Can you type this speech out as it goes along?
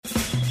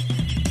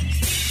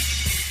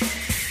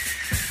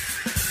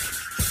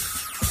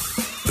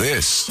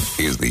This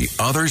is The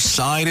Other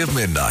Side of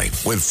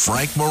Midnight with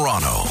Frank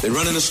Morano. They're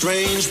running a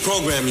strange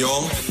program,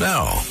 y'all.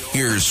 Now,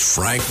 here's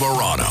Frank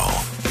Morano.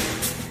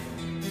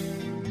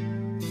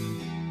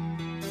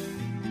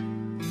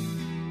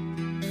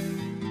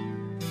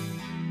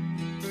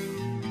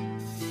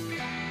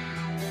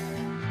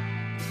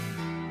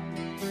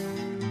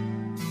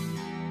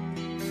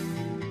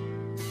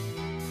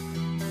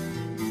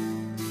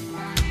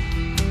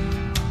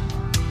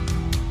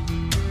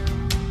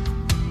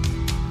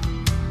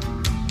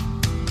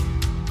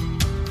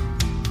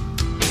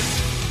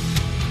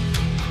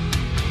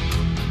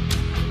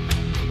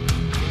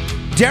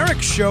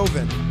 Derek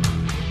Chauvin,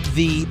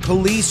 the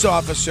police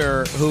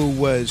officer who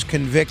was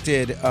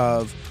convicted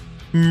of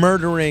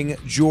murdering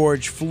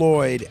George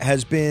Floyd,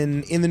 has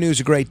been in the news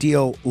a great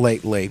deal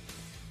lately.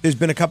 There's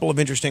been a couple of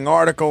interesting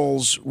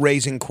articles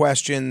raising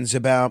questions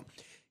about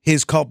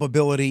his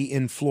culpability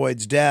in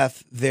Floyd's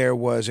death. There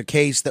was a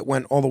case that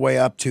went all the way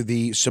up to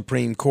the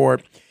Supreme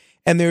Court.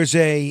 And there's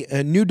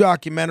a new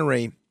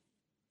documentary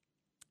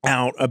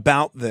out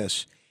about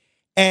this.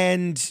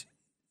 And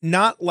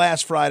not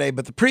last Friday,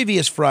 but the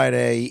previous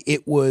Friday,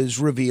 it was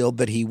revealed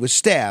that he was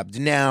stabbed.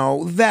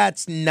 Now,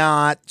 that's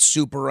not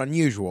super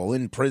unusual.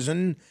 In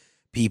prison,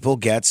 people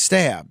get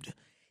stabbed.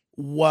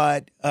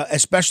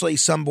 Especially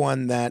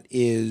someone that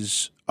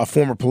is a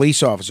former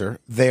police officer,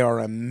 they are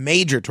a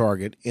major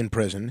target in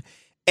prison,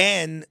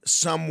 and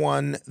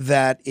someone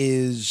that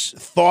is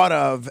thought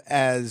of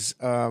as,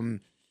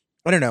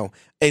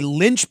 a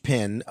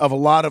linchpin of a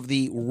lot of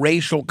the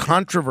racial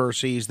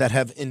controversies that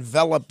have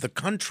enveloped the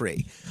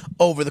country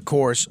over the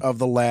course of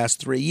the last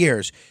 3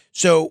 years.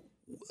 So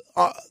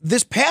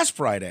this past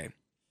Friday,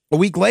 a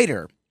week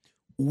later,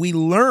 we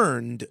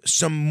learned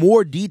some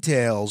more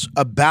details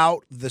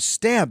about the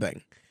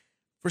stabbing.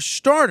 For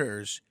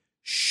starters,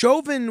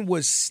 Chauvin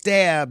was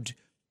stabbed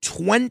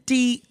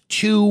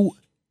 22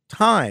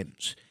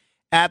 times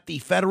at the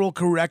Federal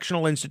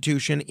Correctional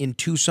Institution in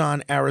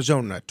Tucson,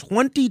 Arizona.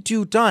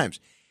 22 times.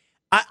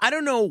 I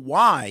don't know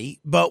why,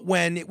 but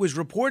when it was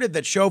reported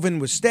that Chauvin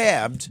was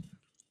stabbed,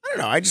 I don't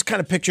know, I just kind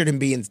of pictured him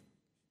being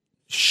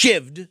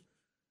shivved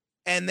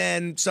and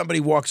then somebody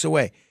walks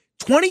away.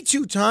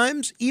 22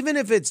 times, even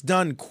if it's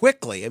done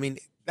quickly. I mean,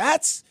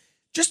 that's,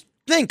 just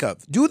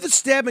do the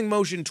stabbing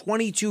motion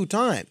 22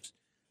 times.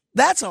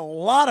 That's a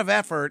lot of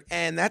effort,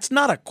 and that's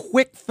not a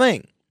quick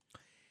thing.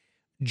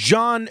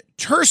 John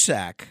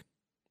Tursak,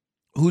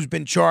 who's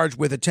been charged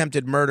with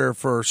attempted murder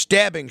for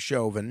stabbing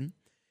Chauvin,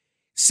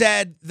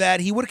 said that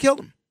he would have killed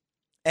him.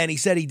 And he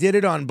said he did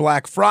it on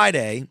Black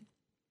Friday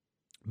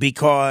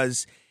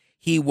because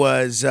he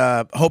was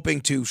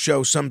hoping to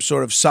show some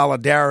sort of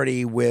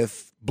solidarity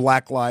with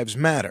Black Lives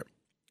Matter.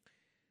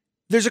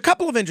 There's a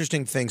couple of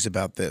interesting things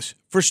about this.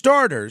 For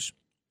starters,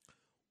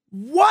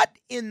 what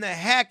in the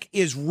heck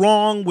is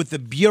wrong with the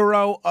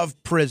Bureau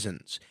of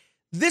Prisons?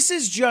 This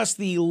is just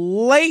the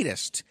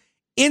latest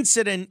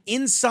incident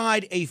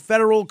inside a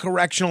federal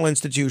correctional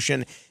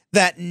institution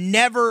that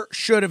never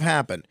should have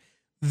happened.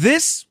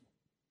 This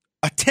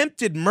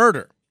attempted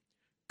murder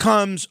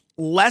comes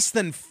less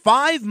than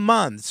 5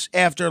 months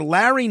after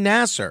Larry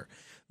Nassar,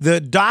 the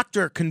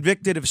doctor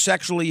convicted of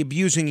sexually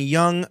abusing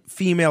young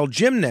female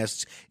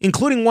gymnasts,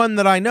 including one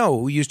that I know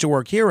who used to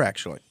work here,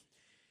 actually.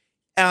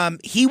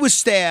 He was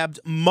stabbed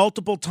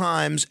multiple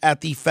times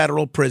at the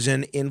federal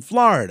prison in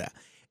Florida.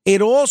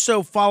 It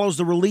also follows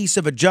the release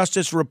of a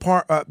Justice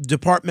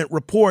Department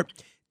report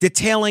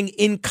detailing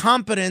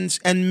incompetence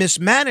and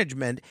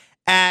mismanagement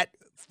at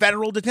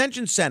federal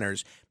detention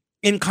centers.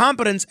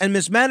 Incompetence and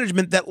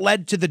mismanagement that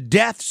led to the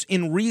deaths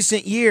in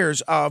recent years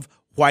of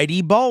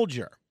Whitey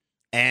Bulger.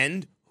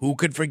 And who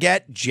could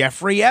forget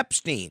Jeffrey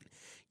Epstein?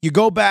 You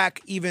go back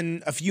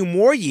even a few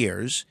more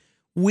years,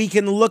 we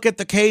can look at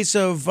the case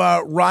of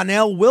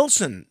Ronell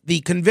Wilson, the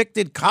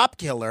convicted cop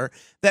killer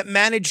that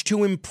managed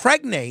to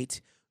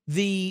impregnate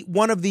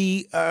one of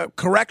the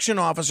correction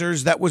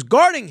officers that was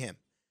guarding him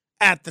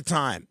at the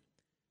time.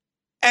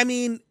 I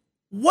mean,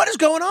 what is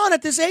going on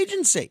at this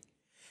agency?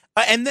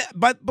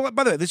 By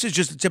the way, this is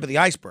just the tip of the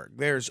iceberg.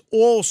 There's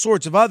all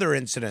sorts of other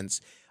incidents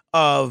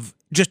of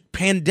just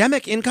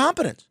pandemic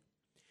incompetence.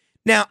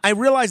 Now, I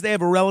realize they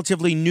have a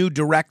relatively new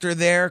director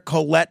there,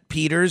 Colette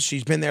Peters.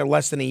 She's been there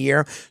less than a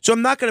year. So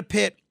I'm not going to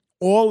pit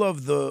all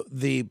of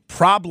the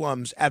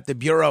problems at the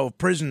Bureau of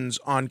Prisons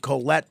on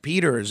Colette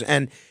Peters.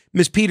 And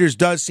Ms. Peters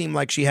does seem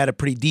like she had a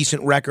pretty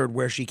decent record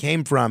where she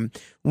came from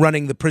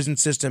running the prison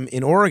system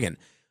in Oregon.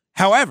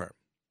 However,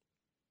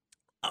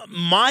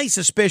 my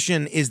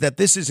suspicion is that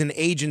this is an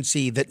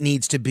agency that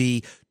needs to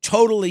be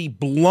totally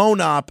blown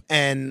up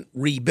and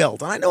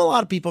rebuilt. And I know a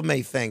lot of people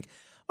may think,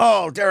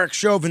 oh, Derek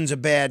Chauvin's a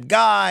bad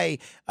guy.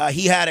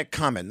 He had it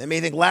coming. They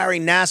may think Larry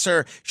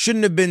Nassar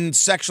shouldn't have been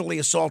sexually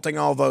assaulting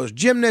all those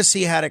gymnasts.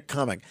 He had it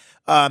coming.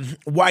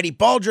 Whitey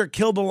Bulger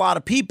killed a lot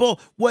of people.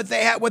 What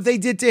they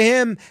did to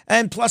him,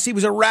 and plus he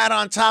was a rat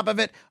on top of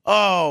it.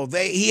 Oh,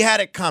 he had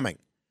it coming.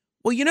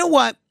 Well, you know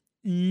what?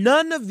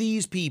 None of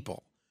these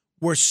people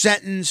were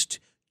sentenced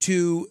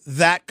to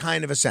that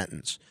kind of a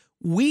sentence.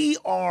 We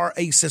are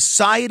a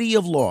society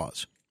of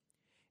laws.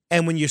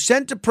 And when you're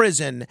sent to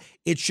prison,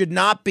 it should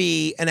not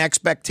be an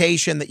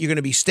expectation that you're going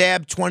to be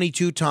stabbed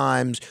 22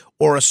 times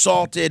or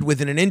assaulted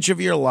within an inch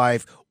of your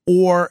life,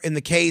 or in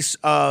the case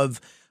of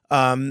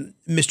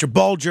Mr.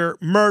 Bulger,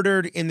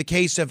 murdered. In the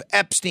case of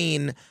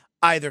Epstein,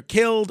 either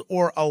killed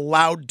or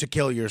allowed to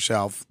kill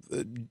yourself.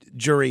 The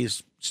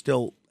jury's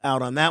still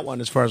out on that one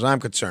as far as I'm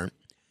concerned.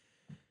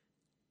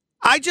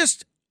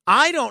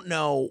 I don't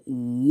know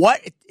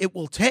what it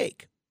will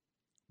take,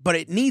 but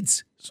it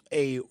needs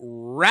a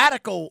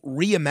radical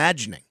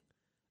reimagining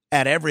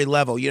at every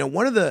level. You know,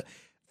 one of the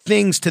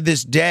things to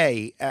this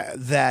day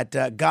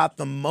that got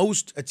the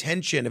most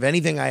attention of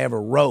anything I ever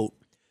wrote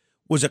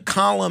was a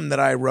column that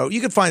I wrote.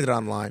 You can find it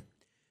online,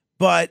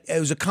 but it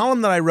was a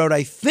column that I wrote,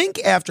 I think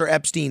after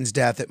Epstein's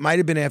death. It might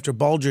have been after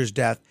Bulger's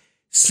death,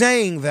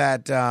 saying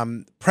that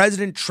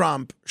President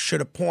Trump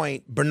should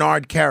appoint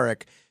Bernard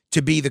Kerik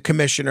to be the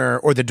commissioner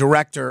or the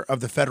director of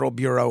the Federal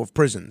Bureau of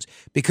Prisons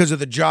because of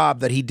the job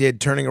that he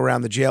did turning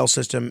around the jail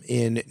system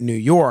in New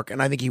York.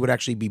 And I think he would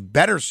actually be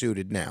better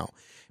suited now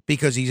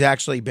because he's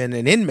actually been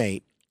an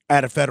inmate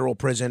at a federal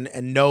prison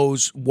and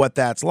knows what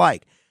that's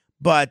like.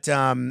 But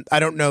I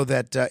don't know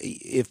that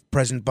if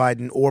President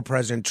Biden or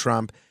President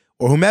Trump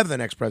or whomever the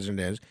next president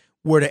is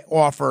were to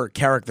offer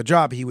Kerik the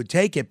job, he would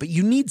take it. But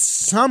you need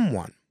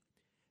someone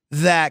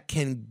that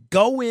can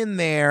go in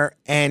there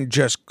and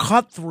just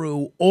cut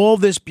through all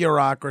this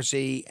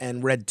bureaucracy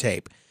and red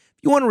tape.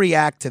 If you want to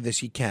react to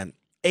this, you can.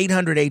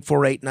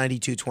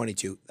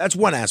 800-848-9222. That's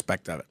one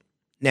aspect of it.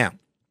 Now,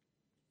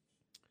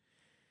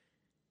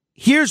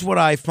 here's what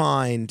I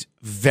find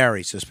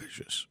very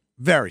suspicious.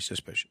 Very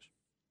suspicious.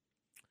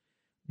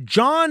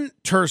 John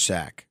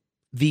Tursak,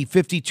 the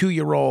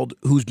 52-year-old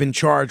who's been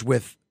charged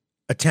with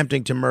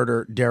attempting to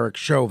murder Derek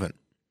Chauvin,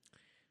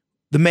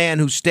 the man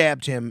who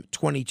stabbed him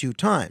 22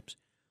 times.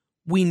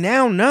 We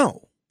now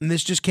know, and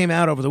this just came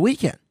out over the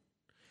weekend,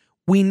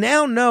 we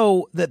now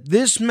know that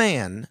this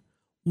man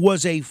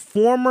was a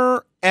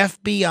former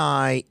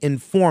FBI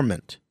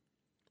informant.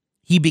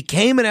 He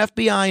became an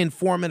FBI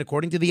informant,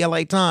 according to the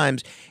LA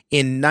Times,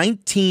 in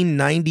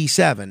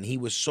 1997. He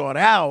was sought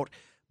out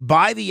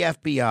by the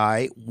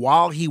FBI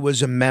while he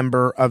was a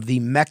member of the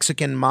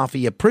Mexican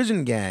Mafia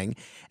prison gang,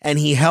 and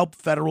he helped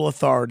federal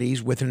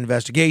authorities with an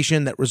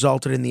investigation that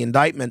resulted in the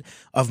indictment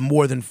of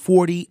more than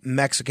 40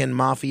 Mexican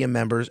Mafia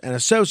members and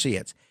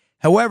associates.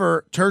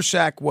 However,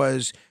 Tursak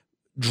was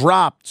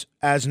dropped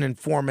as an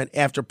informant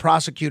after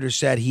prosecutors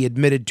said he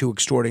admitted to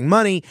extorting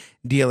money,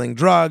 dealing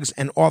drugs,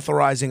 and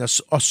authorizing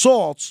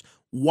assaults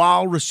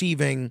while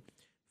receiving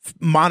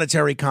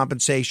monetary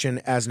compensation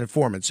as an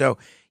informant. So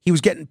he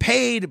was getting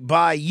paid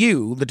by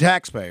you, the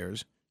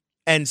taxpayers,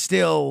 and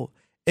still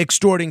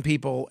extorting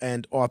people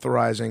and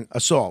authorizing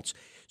assaults.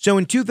 So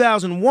in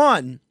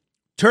 2001,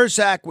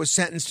 Tursak was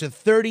sentenced to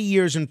 30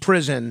 years in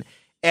prison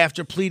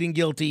after pleading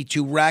guilty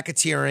to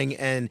racketeering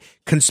and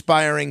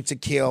conspiring to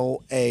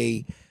kill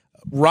a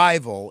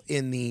rival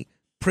in the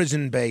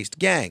prison-based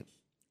gang.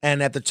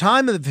 And at the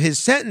time of his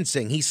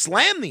sentencing, he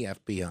slammed the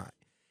FBI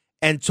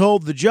and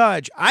told the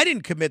judge, I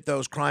didn't commit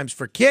those crimes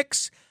for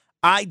kicks.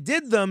 I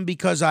did them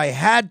because I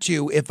had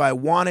to if I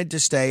wanted to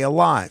stay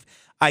alive.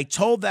 I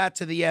told that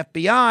to the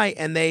FBI,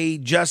 and they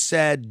just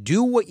said,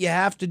 do what you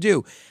have to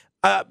do.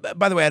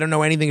 By the way, I don't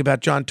know anything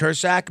about John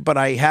Tursak, but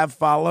I have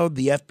followed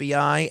the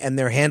FBI and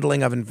their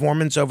handling of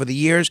informants over the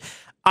years.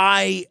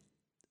 I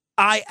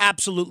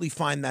absolutely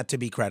find that to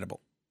be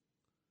credible.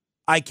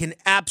 I can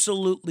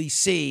absolutely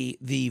see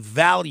the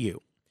value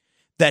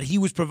that he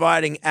was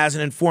providing as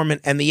an informant,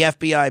 and the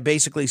FBI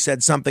basically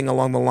said something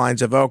along the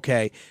lines of,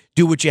 okay,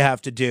 do what you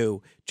have to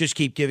do. Just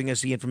keep giving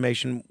us the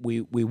information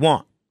we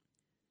want.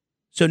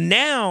 So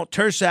now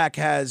Tursak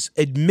has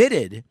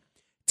admitted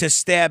to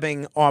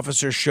stabbing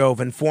Officer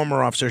Chauvin,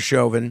 former Officer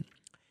Chauvin,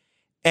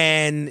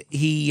 and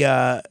he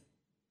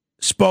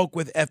spoke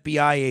with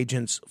FBI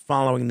agents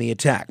following the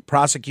attack.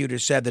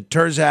 Prosecutors said that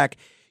Tursak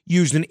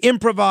used an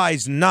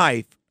improvised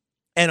knife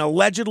and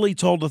allegedly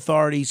told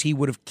authorities he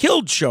would have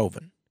killed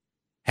Chauvin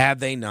had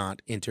they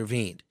not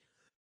intervened.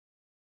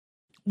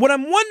 What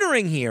I'm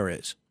wondering here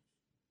is,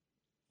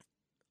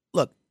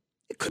 look,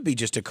 it could be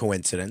just a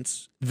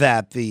coincidence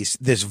that this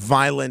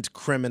violent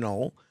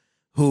criminal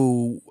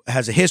who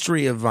has a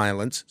history of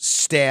violence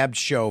stabbed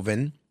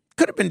Chauvin.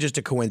 Could have been just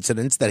a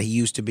coincidence that he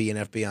used to be an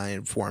FBI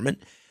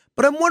informant.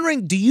 But I'm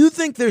wondering, do you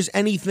think there's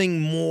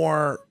anything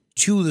more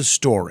to the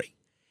story?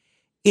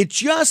 It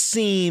just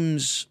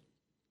seems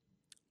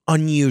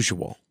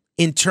unusual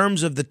in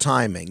terms of the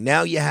timing.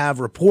 Now you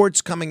have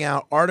reports coming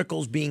out,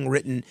 articles being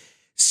written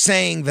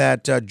saying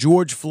that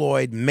George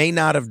Floyd may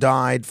not have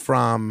died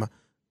from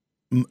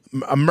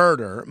a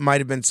murder,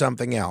 might have been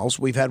something else.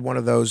 We've had one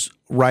of those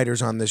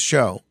writers on this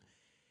show.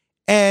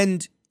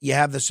 And you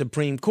have the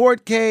Supreme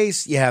Court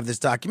case, you have this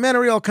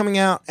documentary all coming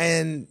out,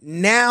 and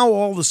now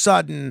all of a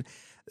sudden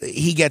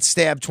he gets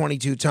stabbed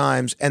 22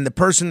 times, and the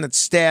person that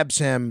stabs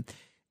him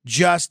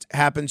just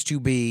happens to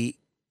be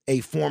a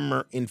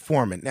former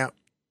informant. Now,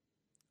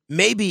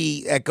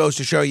 maybe that goes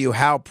to show you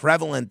how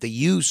prevalent the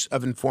use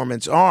of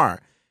informants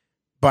are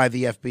by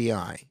the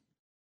FBI.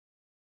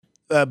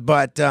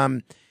 but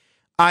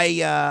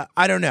I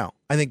don't know.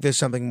 I think there's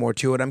something more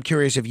to it. I'm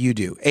curious if you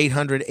do.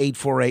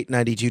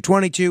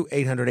 800-848-9222,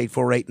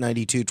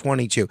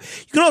 800-848-9222. You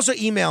can also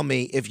email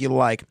me if you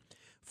like,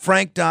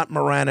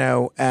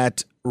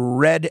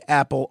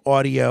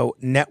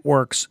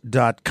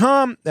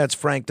 frank.morano@redappleaudionetworks.com. That's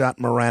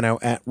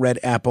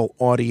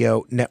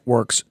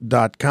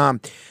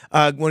frank.morano@redappleaudionetworks.com.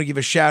 I want to give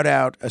a shout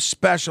out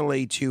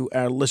especially to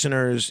our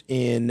listeners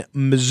in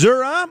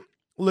Missouri,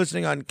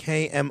 listening on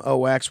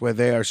KMOX, where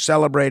they are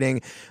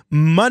celebrating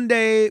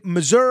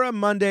Missouri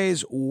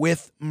Mondays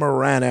with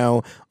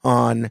Morano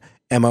on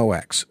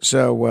MOX.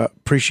 So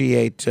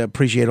appreciate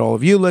all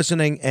of you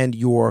listening and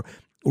your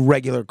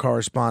regular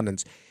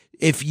correspondence.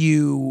 If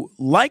you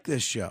like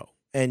this show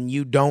and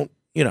you don't,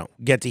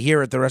 get to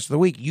hear it the rest of the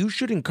week, you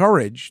should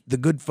encourage the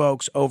good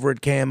folks over at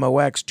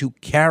KMOX to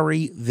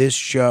carry this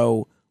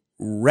show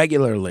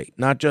regularly,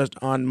 not just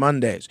on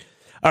Mondays.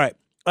 All right.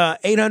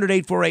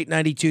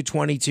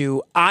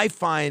 800-848-9222. I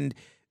find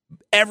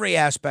every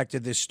aspect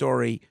of this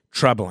story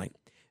troubling.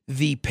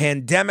 The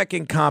pandemic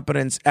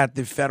incompetence at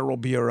the Federal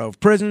Bureau of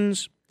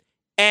Prisons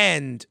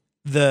and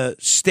the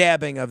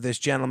stabbing of this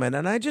gentleman.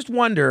 And I just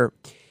wonder,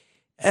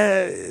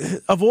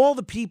 of all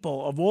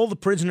the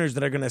prisoners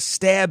that are going to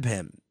stab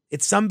him,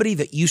 it's somebody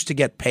that used to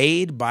get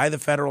paid by the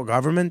federal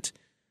government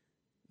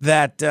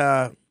that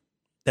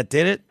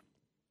did it.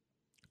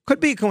 Could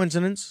be a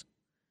coincidence.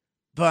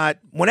 But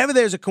whenever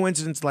there's a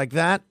coincidence like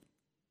that,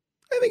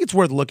 I think it's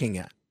worth looking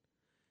at.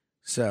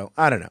 So,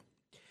 I don't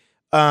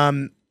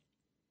know.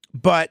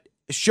 But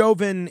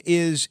Chauvin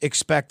is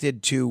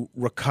expected to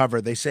recover.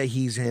 They say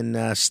he's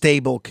in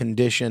stable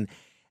condition.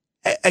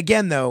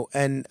 Again, though,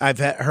 and I've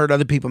heard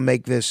other people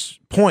make this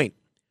point,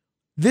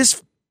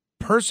 this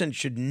person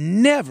should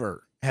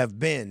never have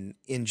been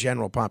in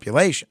general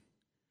population.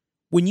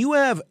 When you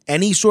have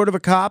any sort of a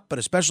cop, but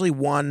especially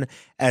one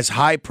as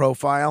high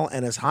profile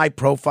and as high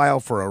profile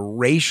for a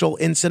racial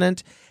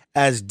incident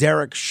as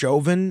Derek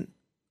Chauvin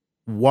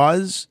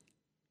was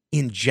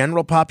in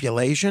general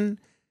population,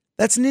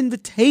 that's an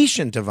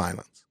invitation to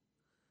violence.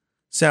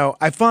 So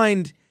I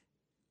find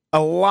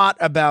a lot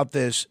about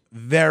this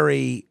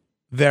very,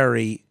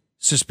 very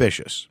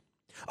suspicious.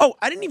 Oh,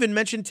 I didn't even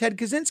mention Ted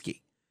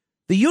Kaczynski,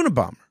 the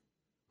Unabomber,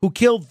 who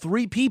killed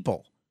 3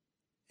 people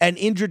and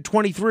injured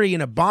 23 in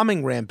a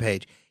bombing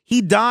rampage.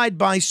 He died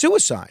by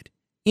suicide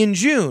in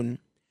June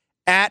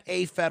at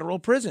a federal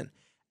prison.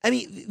 I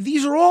mean,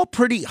 these are all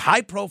pretty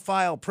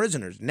high-profile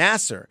prisoners.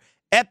 Nasser,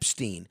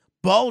 Epstein,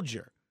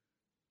 Bulger,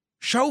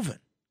 Chauvin.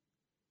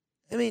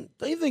 I mean,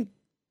 don't you think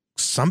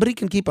somebody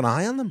can keep an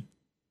eye on them?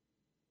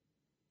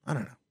 I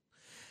don't know.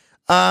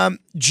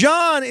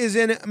 John is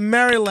in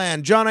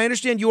Maryland. John, I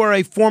understand you are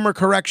a former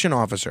correction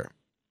officer.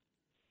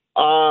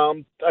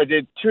 I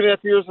did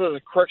 2.5 years as a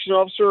correction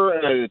officer,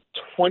 and I did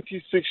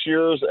 26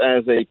 years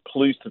as a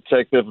police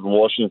detective in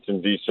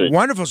Washington, D.C.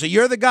 Wonderful. So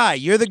you're the guy.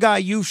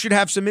 You should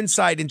have some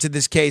insight into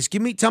this case.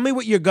 Tell me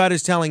what your gut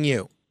is telling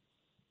you.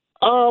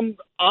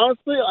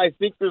 Honestly, I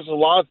think there's a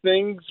lot of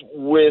things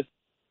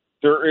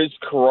there is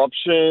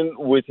corruption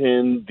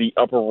within the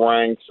upper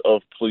ranks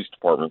of police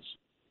departments.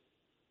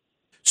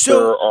 So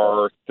there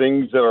are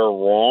things that are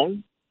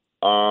wrong.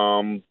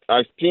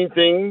 I've seen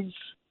things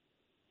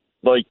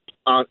like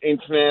on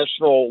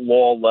international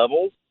law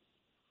levels,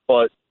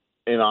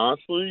 and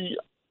honestly,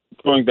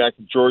 going back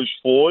to George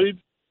Floyd,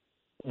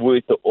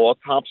 with the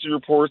autopsy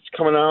reports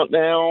coming out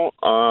now,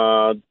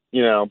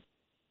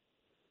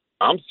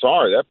 I'm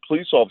sorry, that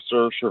police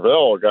officer,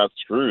 Chevelle, got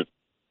screwed.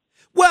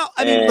 Well,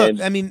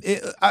 I mean,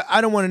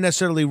 I don't want to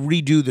necessarily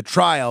redo the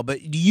trial,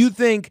 but do you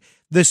think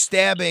the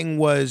stabbing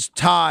was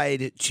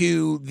tied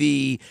to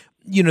the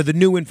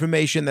new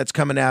information that's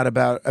coming out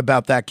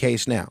about that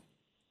case now?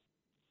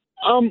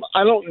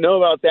 I don't know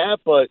about that,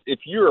 but if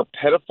you're a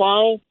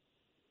pedophile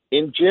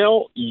in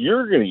jail,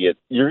 you're gonna get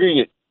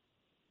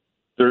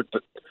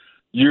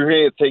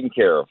taken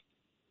care of.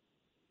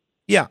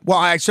 Yeah, well,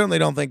 I certainly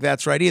don't think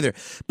that's right either.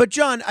 But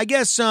John, I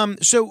guess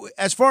so.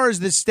 As far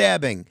as this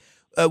stabbing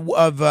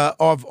of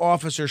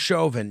Officer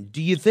Chauvin,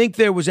 do you think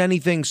there was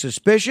anything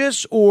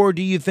suspicious, or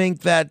do you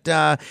think that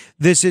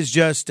this is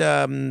just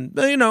an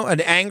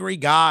angry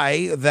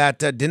guy that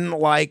didn't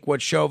like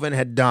what Chauvin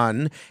had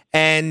done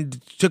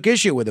and took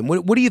issue with him?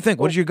 What do you think?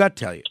 What does your gut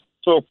tell you?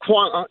 So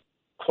quite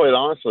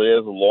honestly,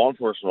 as a law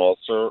enforcement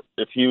officer,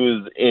 if he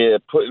was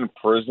put in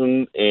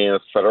prison in a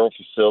federal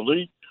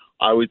facility,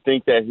 I would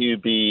think that he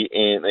would be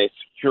in a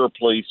secure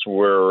place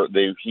where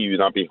he would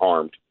not be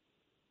harmed.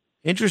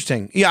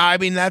 Interesting. Yeah, I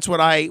mean, that's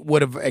what I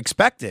would have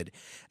expected.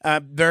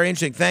 Very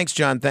interesting. Thanks,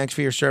 John. Thanks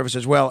for your service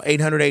as well.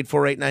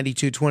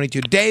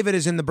 800-848-9222. David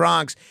is in the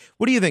Bronx.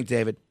 What do you think,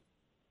 David?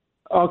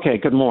 Okay,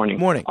 good morning.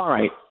 Morning. All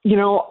right.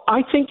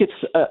 I think it's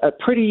a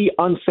pretty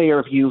unfair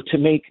of you to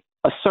make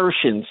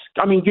assertions.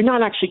 I mean, you're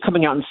not actually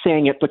coming out and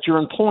saying it, but you're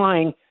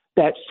implying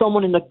that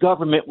someone in the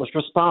government was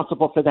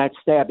responsible for that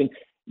stabbing.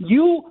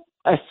 You,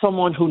 as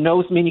someone who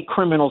knows many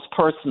criminals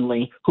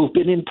personally who've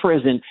been in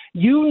prison,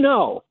 you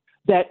know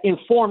that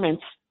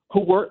informants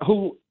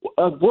who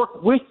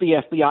work with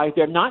the FBI.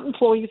 They're not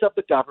employees of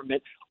the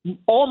government.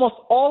 Almost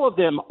all of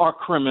them are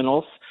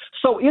criminals.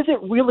 So is it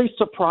really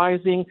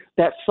surprising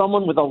that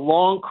someone with a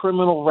long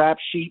criminal rap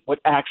sheet would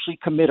actually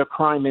commit a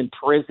crime in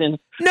prison?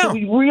 No. Do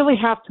we really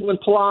have to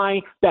imply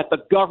that the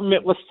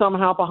government was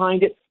somehow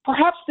behind it?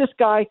 Perhaps this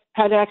guy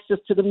had access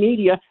to the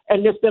media,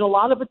 and there's been a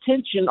lot of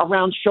attention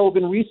around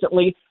Chauvin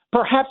recently.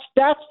 Perhaps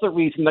that's the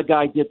reason the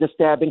guy did the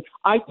stabbing.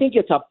 I think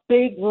it's a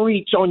big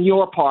reach on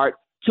your part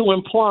to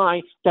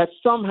imply that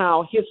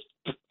somehow his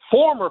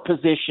former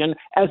position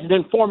as an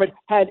informant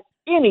had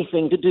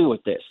anything to do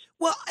with this.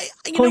 Well,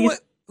 you know what?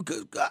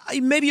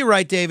 Maybe you're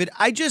right, David.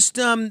 I just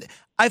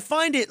I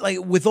find it like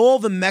with all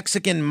the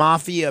Mexican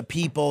mafia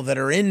people that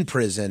are in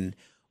prison,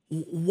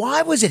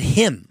 why was it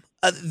him?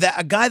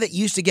 A guy that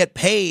used to get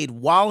paid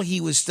while he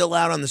was still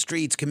out on the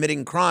streets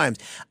committing crimes.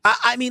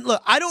 I mean,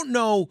 look, I don't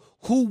know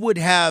who would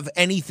have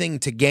anything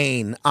to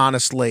gain,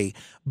 honestly,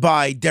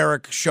 by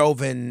Derek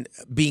Chauvin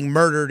being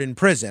murdered in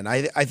prison.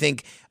 I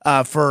think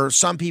for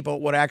some people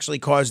it would actually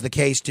cause the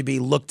case to be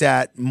looked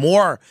at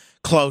more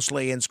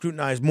closely and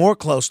scrutinized more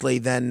closely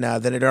than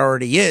it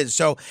already is.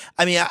 So,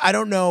 I mean, I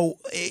don't know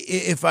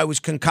if I was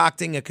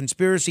concocting a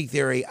conspiracy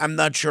theory. I'm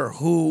not sure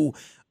who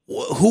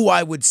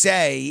I would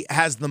say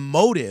has the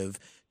motive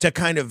to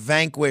kind of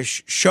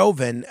vanquish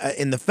Chauvin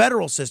in the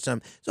federal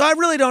system. So I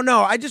really don't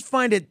know. I just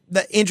find it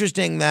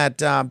interesting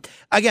that,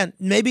 again,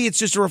 maybe it's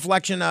just a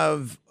reflection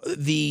of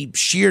the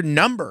sheer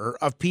number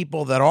of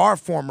people that are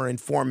former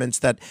informants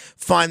that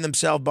find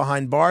themselves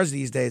behind bars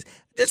these days.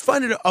 I just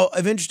find it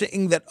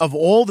interesting that of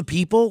all the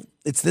people,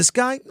 it's this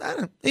guy. I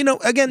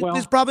don't, again,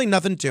 there's probably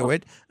nothing to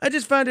it. I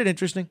just find it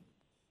interesting.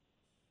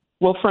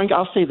 Well, Frank,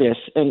 I'll say this,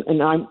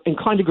 and I'm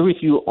inclined to agree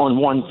with you on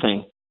one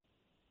thing.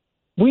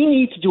 We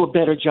need to do a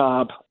better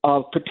job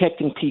of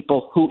protecting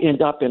people who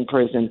end up in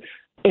prison.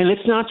 And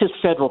it's not just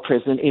federal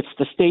prison, it's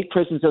the state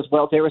prisons as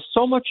well. There is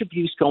so much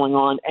abuse going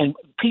on, and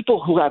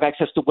people who have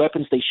access to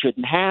weapons they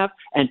shouldn't have,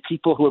 and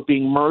people who are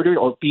being murdered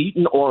or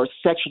beaten or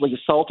sexually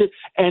assaulted.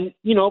 And,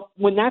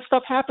 when that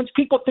stuff happens,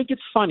 people think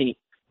it's funny.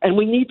 And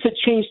we need to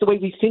change the way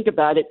we think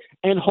about it.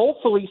 And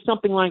hopefully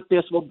something like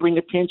this will bring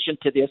attention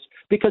to this.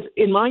 Because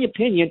in my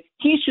opinion,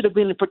 he should have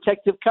been in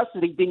protective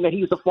custody, being that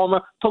he was a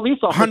former police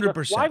officer.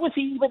 100%. Why was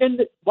he even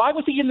why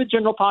was he in the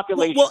general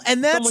population? Well,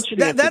 and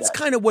that's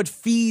kind of what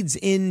feeds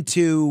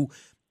into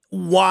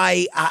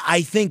why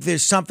I think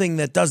there's something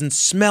that doesn't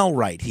smell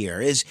right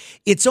here.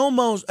 It's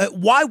almost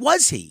why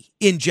was he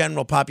in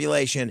general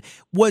population?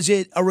 Was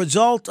it a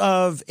result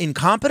of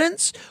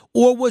incompetence,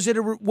 or was it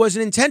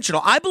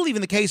intentional? I believe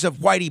in the case of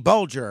Whitey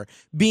Bulger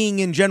being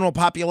in general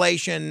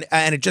population,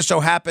 and it just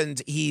so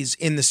happened he's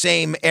in the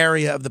same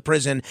area of the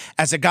prison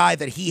as a guy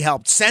that he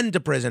helped send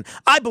to prison.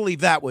 I believe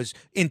that was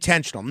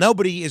intentional.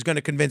 Nobody is going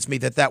to convince me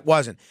that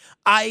wasn't.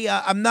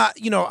 I'm not.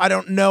 I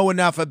don't know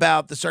enough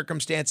about the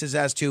circumstances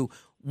as to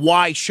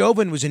why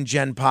Chauvin was in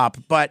Gen Pop,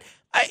 but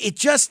it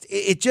just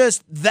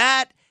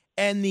that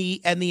and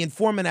the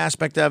informant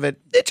aspect of it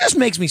just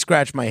makes me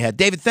scratch my head.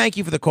 David, thank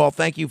you for the call.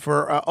 Thank you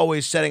for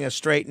always setting us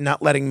straight and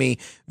not letting me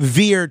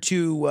veer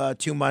too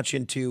much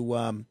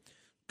into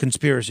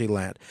conspiracy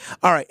land.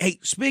 All right, hey,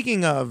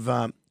 speaking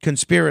of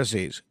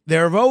conspiracies,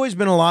 there have always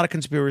been a lot of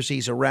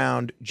conspiracies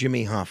around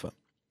Jimmy Hoffa.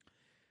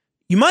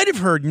 You might have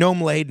heard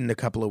Noam Laden a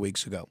couple of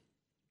weeks ago.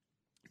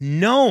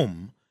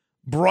 Noam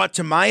brought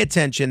to my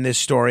attention this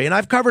story, and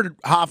I've covered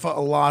Hoffa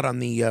a lot on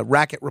the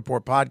Racket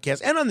Report podcast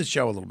and on the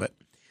show a little bit.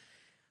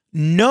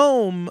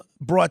 Noam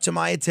brought to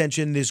my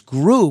attention this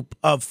group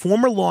of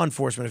former law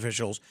enforcement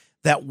officials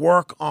that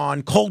work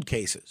on cold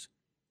cases.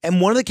 And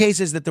one of the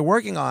cases that they're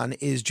working on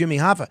is Jimmy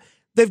Hoffa.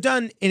 They've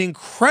done an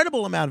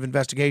incredible amount of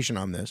investigation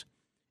on this,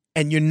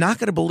 and you're not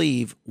going to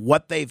believe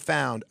what they've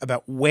found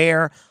about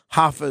where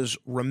Hoffa's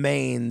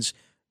remains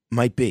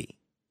might be.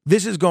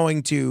 This is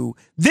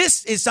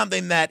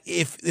something that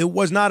if it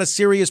was not a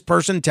serious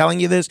person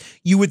telling you this,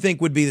 you would think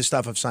would be the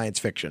stuff of science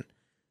fiction.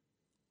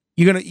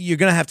 You're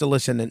gonna have to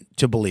listen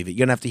to believe it.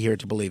 You're gonna have to hear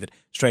it to believe it.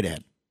 Straight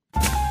ahead.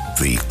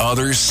 The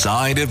Other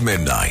Side of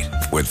Midnight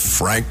with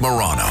Frank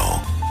Morano.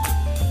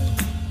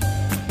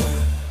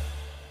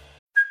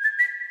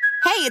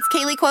 Hey, it's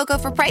Kaylee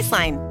Cuoco for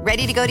Priceline.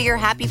 Ready to go to your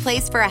happy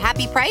place for a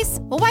happy price?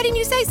 Well, why didn't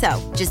you say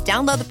so? Just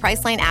download the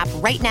Priceline app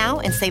right now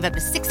and save up to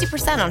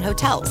 60% on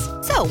hotels.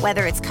 So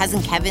whether it's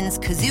Cousin Kevin's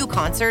Kazoo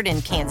Concert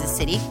in Kansas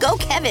City, go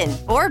Kevin,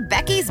 or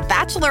Becky's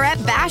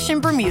Bachelorette Bash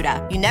in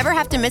Bermuda, you never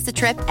have to miss a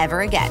trip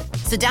ever again.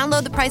 So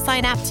download the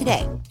Priceline app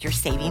today. Your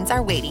savings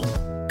are waiting.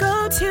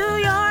 Go to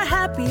your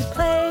happy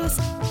place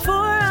for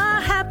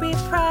a happy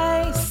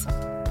price.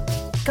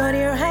 Go to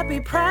your happy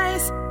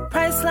price,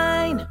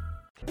 Priceline.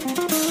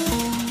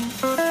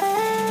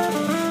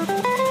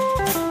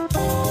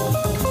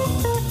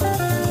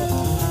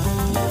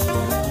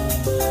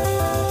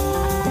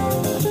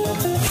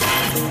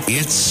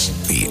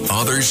 It's The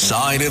Other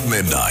Side of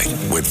Midnight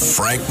with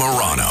Frank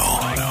Morano.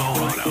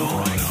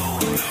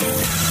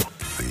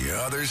 The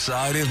Other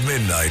Side of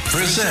Midnight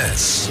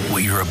presents.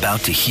 What you're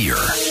about to hear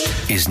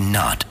is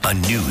not a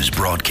news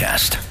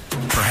broadcast.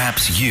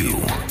 Perhaps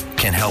you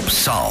can help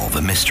solve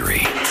a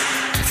mystery.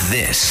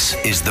 This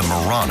is the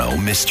Morano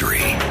Mystery.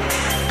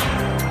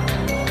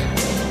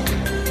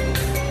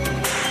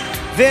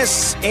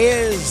 This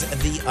is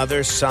The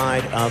Other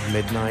Side of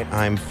Midnight.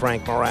 I'm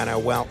Frank Morano.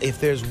 Well, if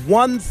there's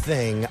one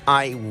thing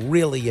I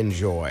really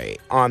enjoy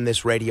on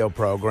this radio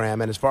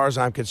program, and as far as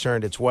I'm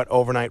concerned, it's what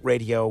overnight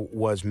radio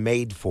was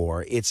made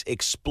for, it's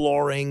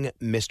exploring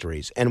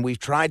mysteries. And we've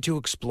tried to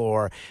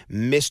explore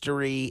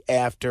mystery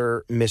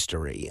after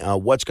mystery.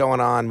 What's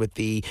going on with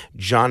the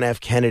John F.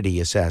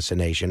 Kennedy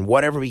assassination?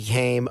 Whatever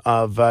became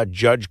of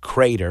Judge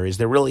Crater? Is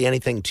there really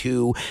anything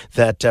to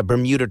that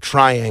Bermuda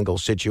Triangle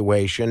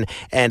situation?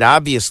 And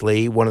obviously,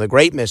 one of the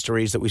great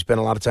mysteries that we spend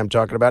a lot of time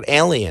talking about,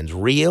 aliens.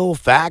 Real,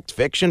 fact,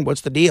 fiction,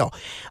 what's the deal?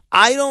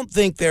 I don't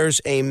think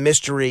there's a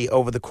mystery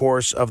over the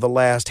course of the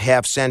last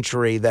half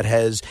century that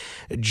has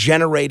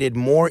generated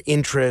more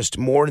interest,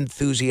 more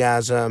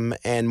enthusiasm,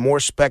 and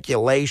more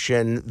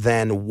speculation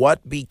than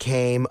what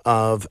became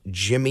of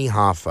Jimmy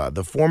Hoffa,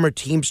 the former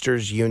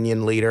Teamsters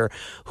Union leader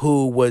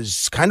who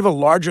was kind of a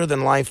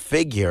larger-than-life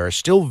figure,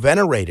 still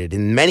venerated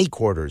in many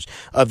quarters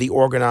of the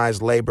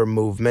organized labor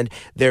movement.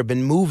 There have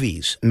been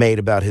movies made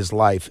about his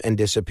life and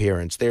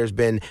disappearance. There's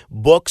been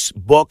books,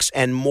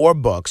 and more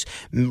books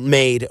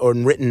made or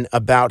written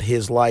about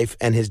his life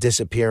and his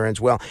disappearance.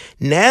 Well,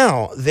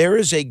 now there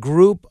is a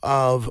group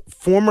of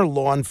former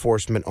law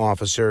enforcement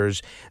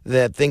officers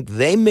that think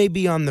they may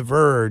be on the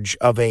verge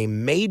of a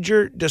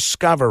major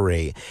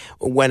discovery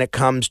when it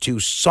comes to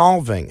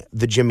solving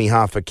the Jimmy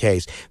Hoffa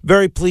case.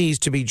 Very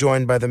pleased to be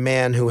joined by the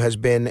man who has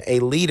been a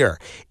leader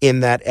in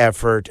that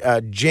effort,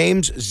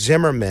 James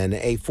Zimmerman,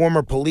 a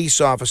former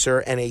police officer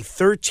and a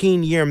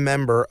 13-year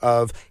member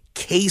of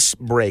Case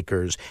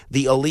Breakers,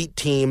 the elite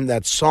team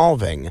that's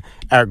solving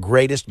our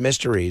greatest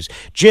mysteries.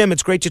 Jim,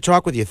 it's great to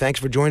talk with you. Thanks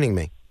for joining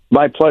me.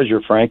 My pleasure,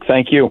 Frank.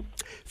 Thank you.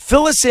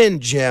 Fill us in,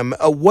 Jim.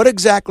 What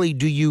exactly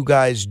do you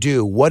guys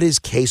do? What is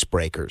Case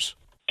Breakers?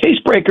 Case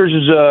Breakers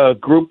is a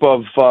group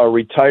of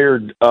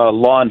retired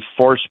law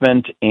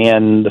enforcement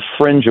and the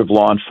fringe of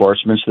law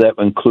enforcement, so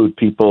that include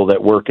people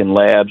that work in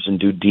labs and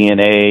do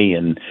DNA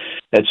and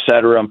et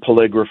cetera, and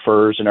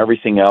polygraphers and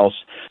everything else.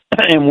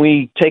 And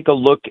we take a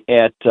look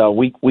at,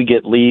 we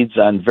get leads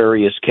on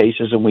various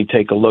cases, and we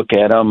take a look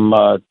at them,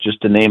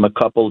 just to name a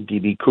couple.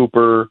 D.B.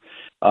 Cooper,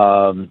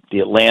 the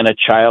Atlanta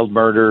child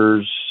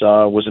murders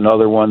was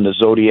another one, the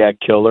Zodiac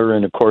Killer,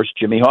 and, of course,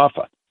 Jimmy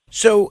Hoffa.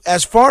 So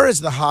as far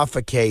as the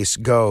Hoffa case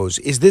goes,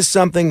 is this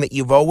something that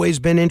you've always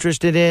been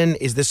interested in?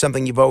 Is this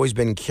something you've always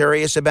been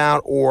curious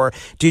about? Or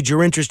did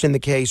your interest in the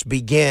case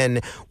begin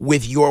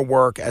with your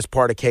work as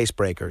part of Case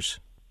Breakers?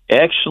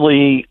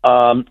 Actually,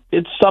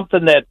 it's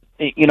something that,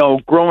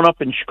 growing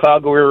up in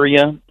Chicago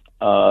area,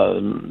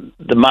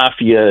 the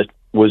mafia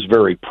was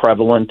very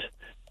prevalent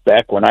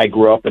back when I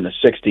grew up in the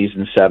 60s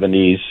and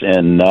 70s,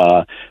 and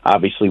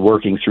obviously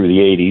working through the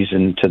 80s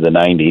into the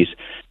 90s.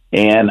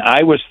 And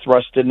I was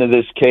thrust into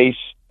this case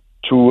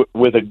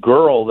with a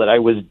girl that I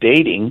was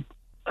dating.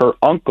 Her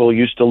uncle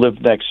used to live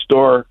next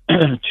door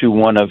to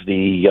one of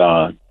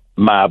the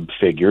mob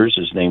figures.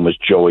 His name was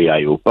Joey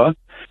Iuppa.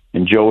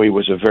 And Joey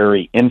was a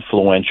very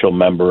influential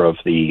member of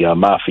the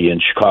mafia in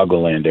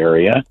Chicagoland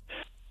area.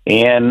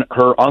 And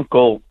her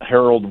uncle,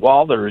 Harold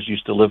Walters,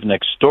 used to live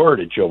next door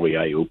to Joey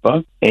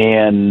Iuppa.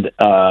 And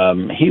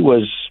he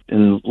was,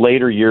 in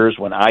later years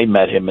when I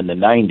met him in the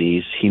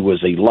 90s, he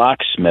was a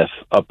locksmith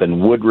up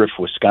in Woodruff,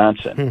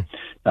 Wisconsin.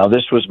 Now,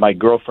 this was my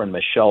girlfriend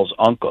Michelle's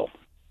uncle.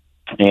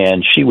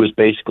 And she was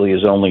basically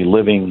his only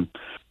living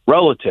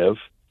relative.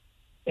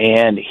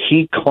 And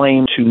he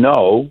claimed to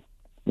know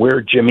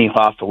where Jimmy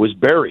Hoffa was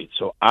buried.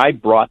 So I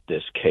brought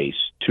this case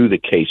to the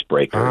Case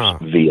Breakers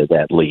via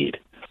that lead.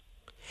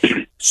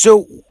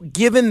 So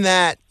given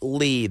that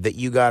lead that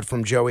you got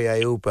from Joey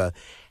Iuppa,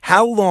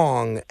 how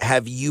long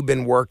have you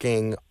been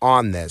working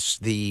on this,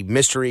 the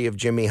mystery of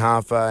Jimmy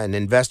Hoffa, and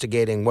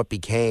investigating what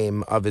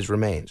became of his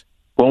remains?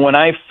 Well, when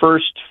I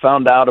first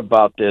found out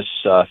about this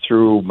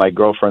through my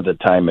girlfriend at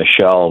the time,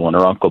 Michelle, when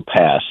her uncle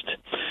passed,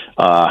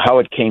 how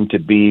it came to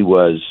be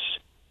was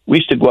we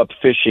used to go up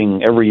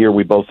fishing. Every year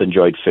we both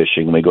enjoyed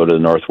fishing. We go to the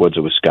north woods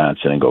of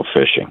Wisconsin and go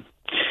fishing.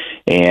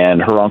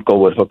 And her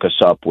uncle would hook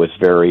us up with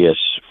various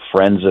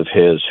friends of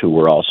his who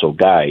were also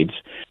guides.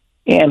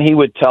 And he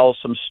would tell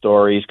some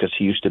stories because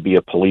he used to be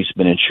a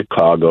policeman in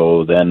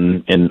Chicago,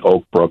 then in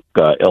Oak Brook,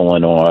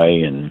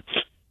 Illinois. And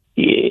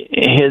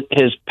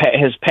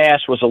his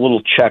past was a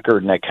little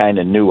checkered, and I kind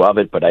of knew of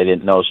it, but I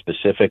didn't know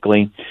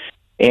specifically.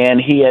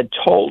 And he had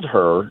told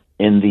her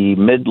in the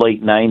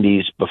mid-late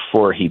 90s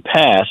before he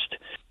passed,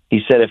 he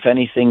said, if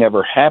anything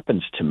ever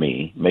happens to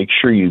me, make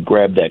sure you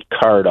grab that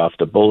card off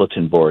the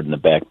bulletin board in the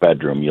back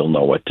bedroom. You'll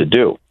know what to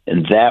do.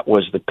 And that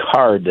was the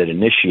card that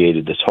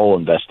initiated this whole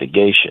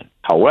investigation.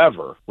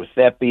 However, with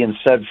that being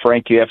said,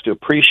 Frank, you have to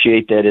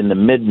appreciate that in the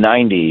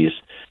mid-90s,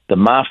 the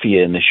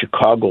mafia in the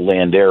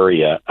Chicagoland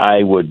area,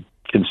 I would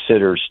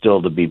consider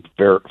still to be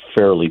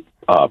fairly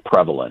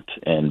prevalent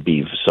and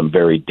be some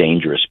very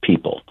dangerous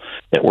people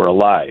that were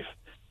alive.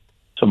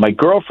 So my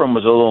girlfriend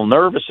was a little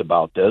nervous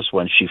about this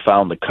when she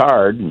found the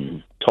card,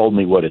 and told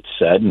me what it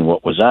said and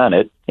what was on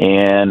it.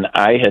 And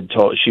I had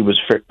told she was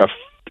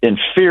in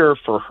fear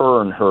for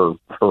her and her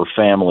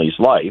family's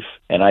life.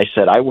 And I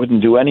said, I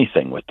wouldn't do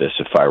anything with this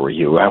if I were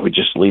you. I would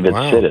just leave it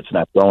sit. It's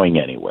not going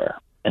anywhere.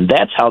 And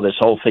that's how this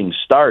whole thing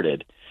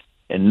started.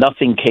 And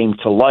nothing came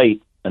to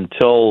light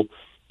until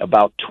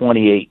about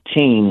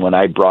 2018 when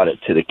I brought it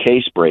to the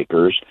case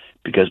breakers,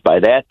 because by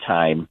that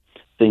time,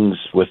 things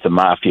with the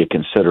mafia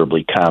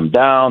considerably calmed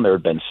down. There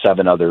had been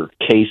 7 other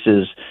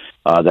cases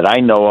that I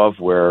know of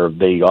where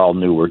they all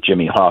knew where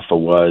Jimmy Hoffa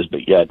was,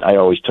 but yet I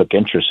always took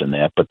interest in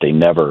that, but they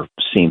never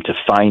seemed to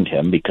find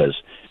him,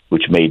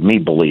 which made me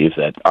believe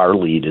that our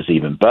lead is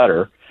even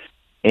better.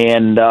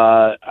 And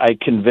I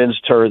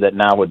convinced her that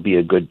now would be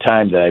a good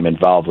time that I'm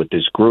involved with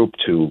this group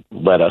to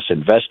let us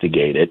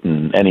investigate it,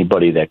 and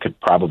anybody that could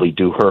probably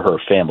do her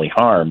family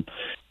harm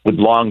would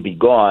long be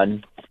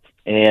gone.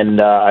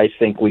 And I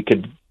think we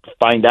could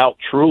find out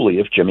truly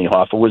if Jimmy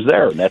Hoffa was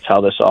there. And that's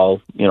how this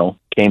all,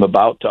 came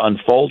about to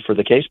unfold for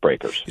the case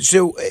breakers.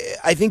 So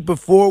I think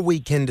before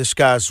we can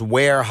discuss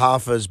where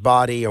Hoffa's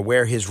body or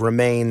where his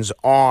remains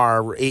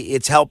are,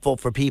 it's helpful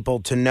for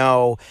people to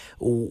know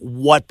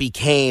what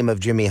became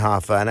of Jimmy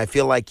Hoffa. And I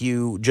feel like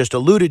you just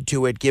alluded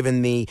to it,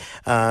 given the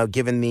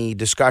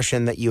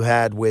discussion that you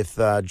had with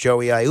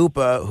Joey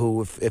Aiuppa,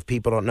 who, if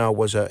people don't know,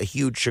 was a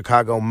huge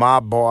Chicago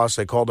mob boss.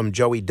 They called him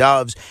Joey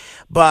Doves.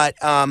 But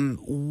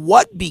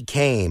what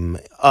became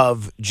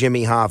of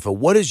Jimmy Hoffa?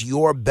 What is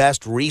your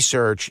best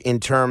research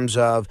in terms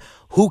of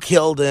who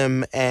killed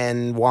him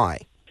and why?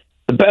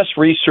 The best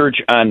research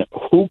on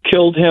who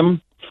killed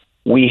him,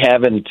 we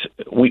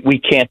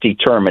can't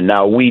determine.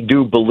 Now, we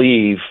do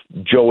believe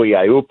Joey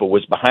Aiuppa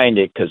was behind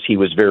it because he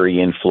was very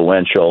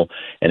influential.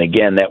 And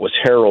again, that was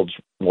Harold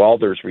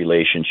Walder's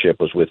relationship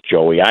was with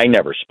Joey. I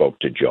never spoke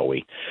to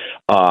Joey.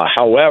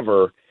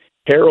 However,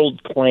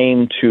 Harold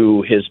claimed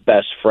to his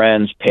best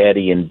friends,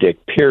 Patty and Dick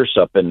Pierce,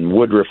 up in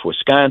Woodruff,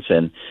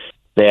 Wisconsin,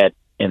 that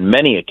in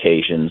many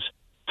occasions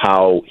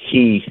how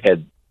he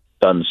had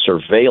done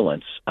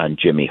surveillance on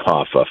Jimmy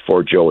Hoffa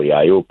for Joey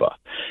Aiuppa.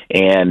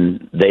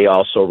 And they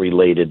also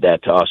related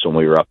that to us when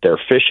we were up there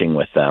fishing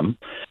with them.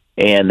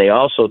 And they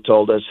also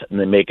told us, and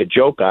they make a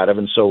joke out of it,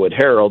 and so would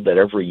Harold, that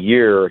every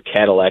year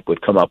Cadillac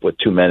would come up with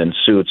 2 men in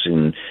suits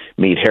and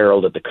meet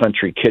Harold at the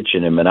Country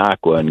Kitchen in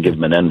Minocqua and give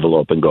him an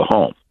envelope and go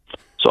home.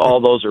 So all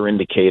those are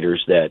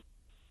indicators that,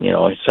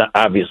 it's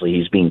obviously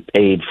he's being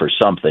paid for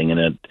something.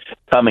 And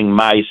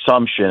my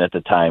assumption at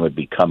the time would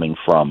be coming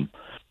from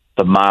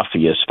the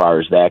mafia as far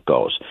as that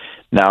goes.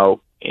 Now,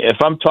 if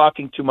I'm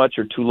talking too much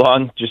or too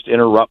long, just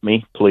interrupt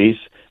me, please.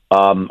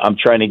 I'm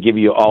trying to give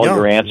you all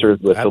your answers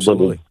with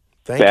absolutely.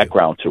 A little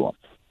background to them.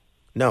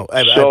 No,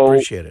 I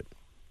appreciate it.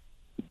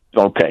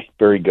 Okay,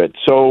 very good.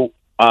 So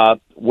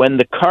when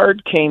the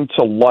card came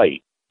to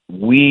light,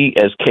 we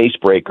as case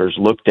breakers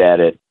looked at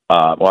it.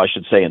 I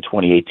should say in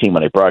 2018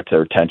 when I brought it to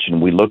their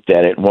attention, we looked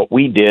at it. And what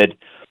we did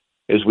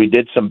is we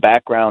did some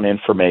background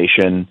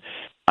information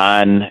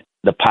on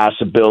the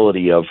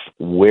possibility of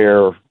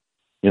where,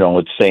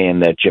 it's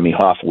saying that Jimmy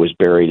Hoffa was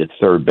buried at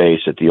third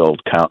base at the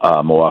old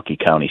Milwaukee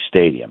County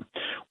Stadium,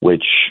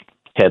 which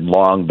had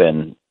long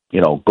been,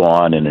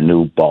 gone and a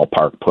new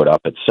ballpark put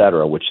up, et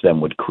cetera, which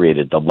then would create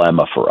a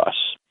dilemma for us.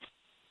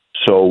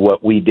 So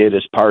what we did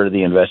as part of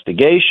the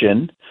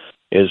investigation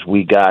is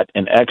we got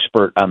an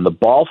expert on the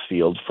ball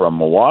field from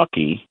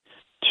Milwaukee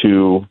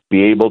to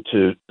be able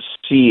to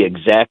see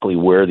exactly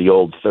where the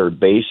old third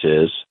base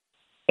is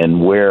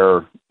and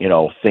where,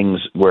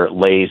 where it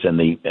lays in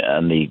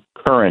the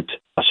current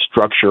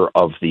structure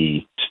of the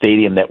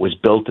stadium that was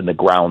built in the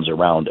grounds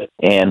around it.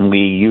 And we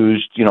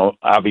used,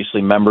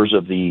 obviously members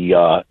of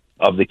the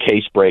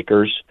case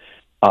breakers,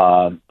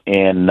 and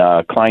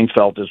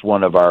Kleinfeld is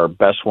one of our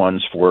best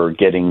ones for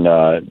getting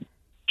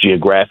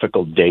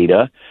geographical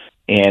data.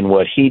 And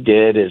what he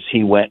did is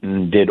he went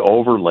and did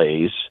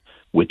overlays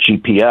with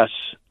GPS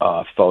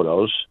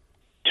photos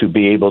to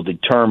be able to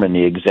determine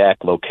the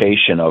exact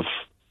location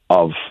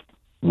of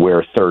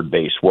where third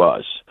base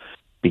was.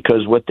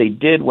 Because what they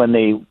did when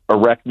they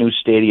erect new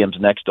stadiums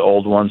next to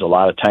old ones, a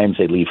lot of times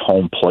they leave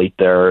home plate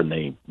there and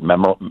they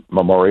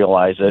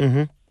memorialize it.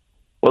 Mm-hmm.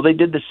 Well, they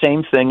did the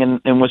same thing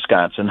in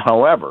Wisconsin.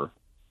 However,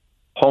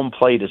 home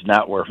plate is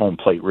not where home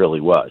plate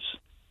really was,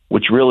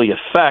 which really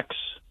affects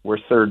where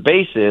third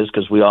base is,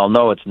 because we all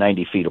know it's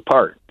 90 feet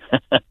apart.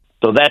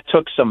 So that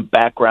took some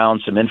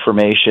background, some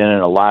information,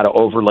 and a lot of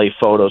overlay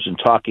photos and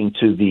talking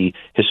to the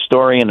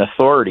historian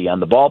authority on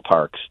the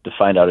ballparks to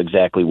find out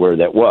exactly where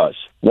that was.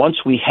 Once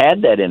we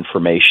had that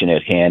information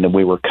at hand and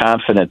we were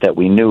confident that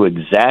we knew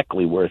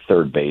exactly where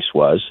third base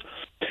was,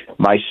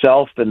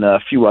 myself and a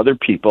few other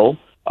people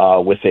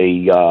with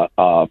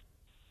a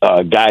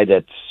guy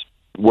that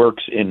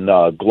works in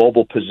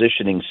global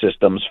positioning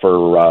systems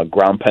for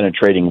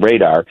ground-penetrating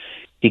radar,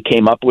 he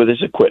came up with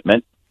his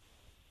equipment,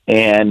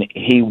 and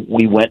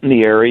we went in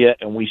the area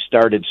and we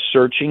started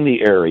searching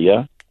the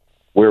area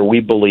where we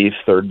believe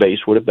third base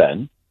would have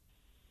been.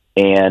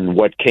 And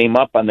what came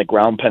up on the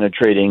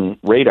ground-penetrating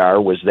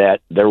radar was that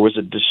there was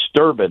a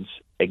disturbance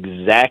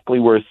exactly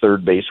where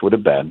third base would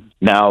have been.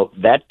 Now,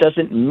 that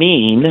doesn't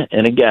mean,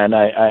 and again,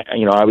 I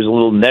was a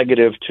little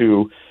negative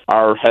to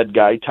our head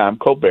guy, Tom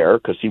Colbert,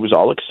 because he was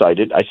all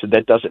excited. I said,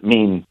 that doesn't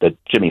mean that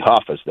Jimmy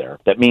Hoffa's there.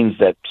 That means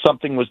that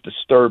something was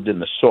disturbed in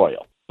the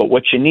soil. But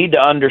what you need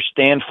to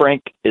understand,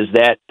 Frank, is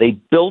that they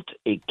built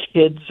a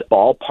kids'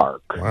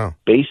 ballpark,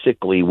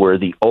 basically where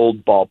the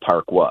old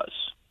ballpark was.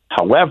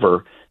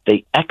 However,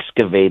 they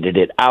excavated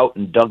it out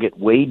and dug it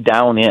way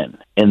down in.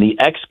 And the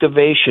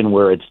excavation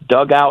where it's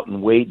dug out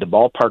and the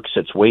ballpark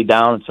sits way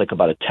down, it's like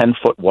about a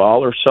 10-foot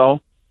wall or so,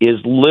 is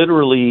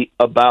literally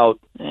about,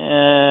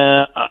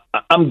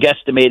 I'm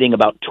guesstimating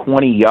about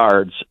 20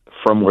 yards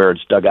from where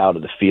it's dug out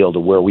of the field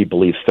to where we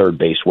believe third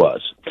base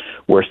was.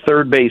 Where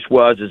third base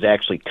was is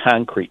actually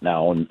concrete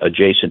now and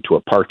adjacent to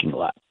a parking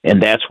lot.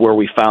 And that's where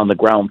we found the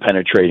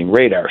ground-penetrating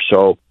radar.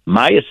 So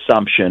my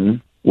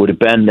assumption would have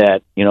been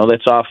that,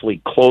 that's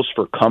awfully close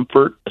for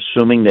comfort,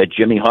 assuming that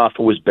Jimmy Hoffa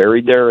was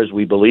buried there, as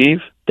we believe,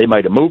 they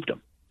might have moved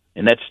him.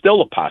 And that's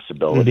still a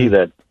possibility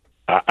that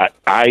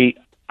I'm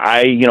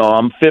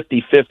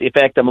 50-50. In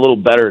fact, I'm a little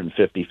better than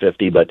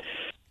 50-50, but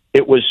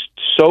it was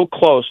so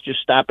close.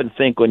 Just stop and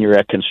think when you're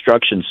at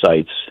construction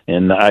sites,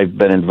 and I've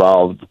been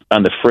involved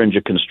on the fringe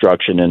of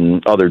construction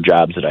and other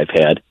jobs that I've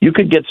had. You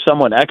could get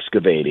someone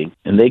excavating,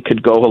 and they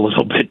could go a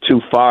little bit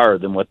too far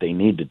than what they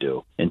need to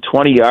do. And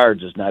 20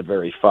 yards is not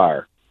very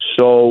far.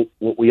 So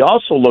what we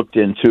also looked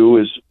into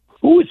is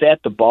who is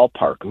at the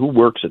ballpark, who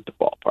works at the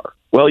ballpark.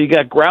 Well, you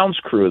got grounds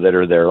crew that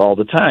are there all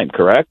the time,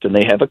 correct? And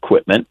they have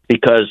equipment,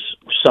 because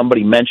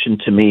somebody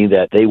mentioned to me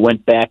that they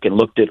went back and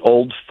looked at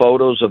old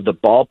photos of the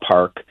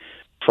ballpark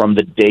from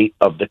the date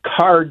of the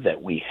card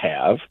that we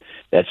have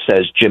that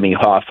says Jimmy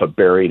Hoffa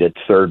buried at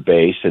third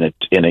base, and it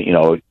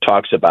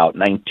talks about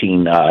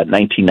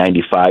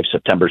 1995,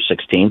 September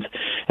 16th,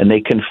 and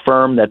they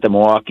confirmed that the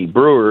Milwaukee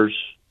Brewers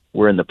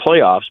were in the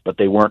playoffs, but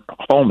they weren't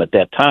home at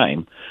that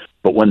time.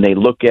 But when they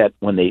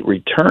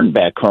return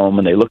back home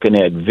and they're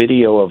looking at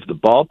video of the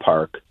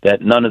ballpark,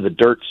 that none of the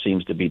dirt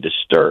seems to be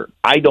disturbed.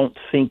 I don't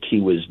think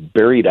he was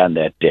buried on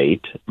that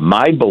date.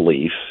 My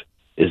belief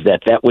is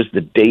that was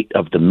the date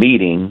of the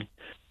meeting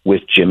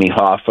with Jimmy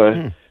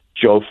Hoffa,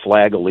 Joe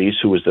Flagellese,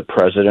 who was the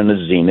president of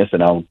Zenith,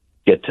 and I'll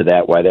get to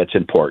that, why that's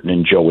important,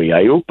 and Joey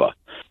Iuppa.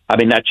 I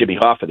mean, not Jimmy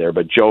Hoffa there,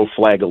 but Joe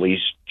Flagellese,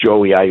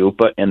 Joey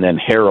Iuppa, and then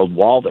Harold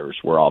Walters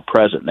were all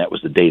present, and that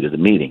was the date of the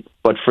meeting.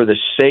 But for the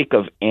sake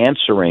of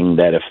answering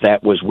that if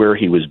that was where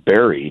he was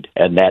buried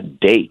and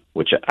that date,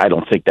 which I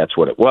don't think that's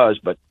what it was,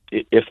 but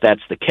if that's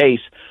the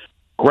case,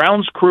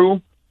 grounds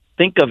crew,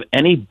 think of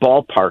any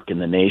ballpark in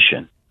the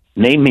nation.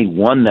 Name me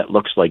one that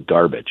looks like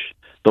garbage.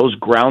 Those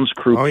grounds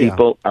crew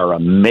people are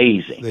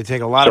amazing. They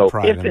take a lot of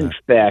pride in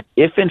that.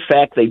 If in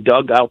fact they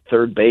dug out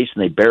third base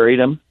and they buried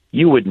him,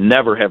 you would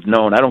never have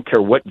known. I don't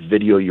care what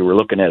video you were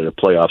looking at the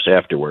playoffs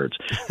afterwards.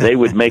 They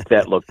would make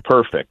that look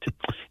perfect.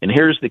 And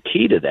here's the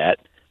key to that.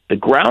 The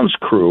grounds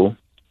crew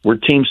were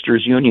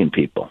Teamsters union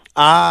people.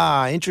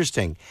 Ah,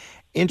 interesting.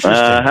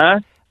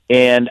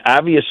 And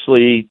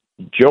obviously,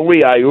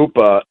 Joey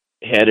Iuppa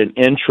had an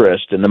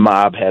interest, and the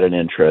mob had an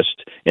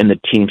interest in the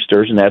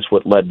Teamsters, and that's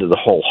what led to the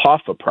whole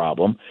Hoffa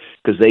problem,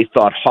 because they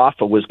thought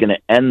Hoffa was going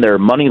to end their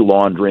money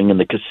laundering in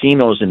the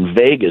casinos in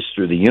Vegas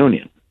through the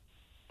union.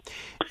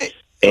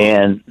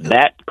 And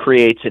that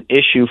creates an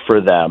issue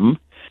for them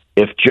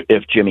if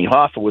Jimmy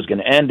Hoffa was going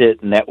to end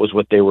it, and that was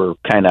what they were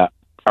kind of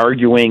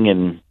arguing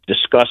and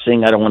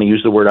discussing. I don't want to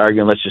use the word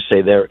arguing. Let's just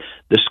say they're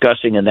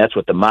discussing, and that's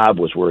what the mob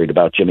was worried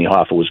about. Jimmy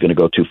Hoffa was going to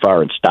go too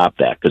far and stop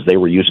that, because they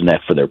were using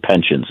that for their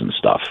pensions and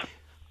stuff.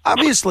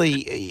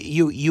 Obviously,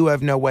 you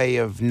have no way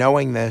of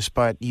knowing this,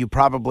 but you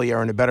probably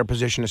are in a better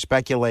position to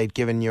speculate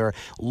given your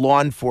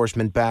law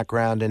enforcement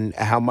background and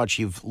how much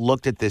you've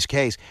looked at this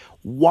case.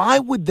 Why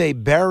would they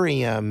bury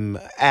him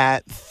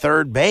at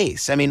third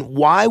base? I mean,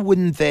 why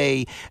wouldn't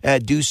they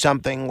do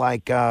something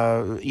like,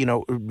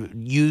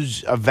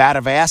 use a vat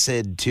of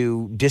acid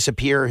to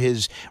disappear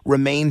his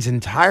remains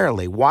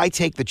entirely? Why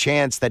take the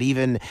chance that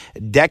even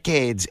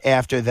decades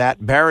after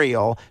that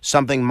burial,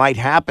 something might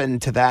happen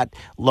to that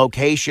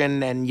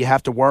location and you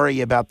have to worry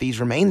about these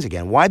remains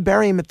again? Why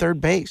bury him at third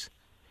base?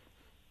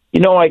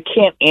 I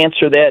can't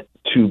answer that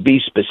to be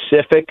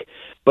specific.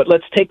 But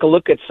let's take a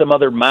look at some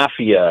other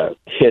mafia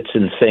hits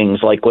and things,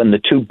 like when the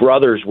two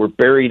brothers were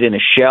buried in a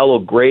shallow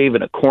grave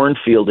in a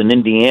cornfield in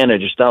Indiana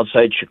just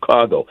outside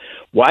Chicago.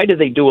 Why do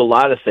they do a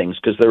lot of things?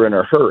 Because they're in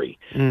a hurry.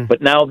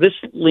 But now this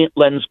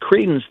lends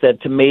credence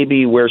that to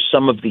maybe where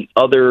some of the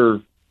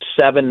other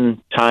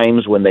 7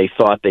 times when they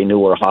thought they knew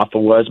where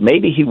Hoffa was,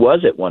 maybe he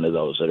was at one of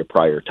those at a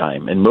prior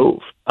time and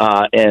moved.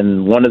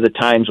 And one of the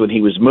times when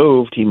he was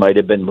moved, he might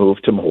have been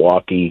moved to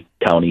Milwaukee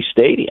County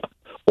Stadium.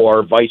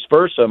 Or vice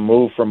versa,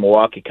 move from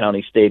Milwaukee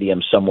County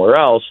Stadium somewhere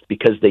else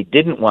because they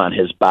didn't want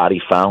his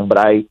body found.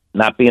 But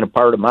not being a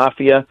part of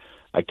mafia,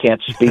 I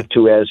can't speak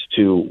as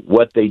to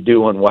what they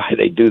do and why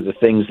they do the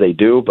things they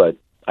do. But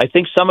I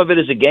think some of it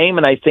is a game,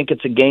 and I think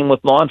it's a game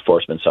with law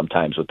enforcement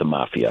sometimes with the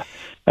mafia.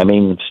 I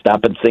mean,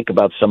 stop and think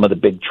about some of the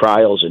big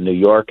trials in New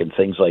York and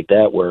things like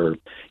that where,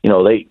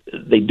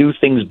 they do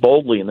things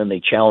boldly and then they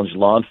challenge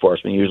law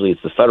enforcement. Usually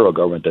it's the federal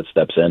government that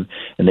steps in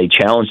and they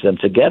challenge them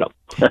to get them.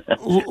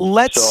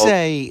 Let's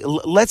say,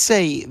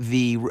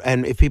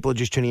 and if people are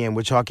just tuning in,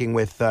 we're talking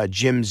with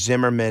Jim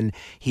Zimmerman.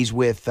 He's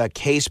with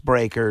Case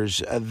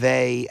Breakers.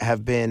 They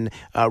have been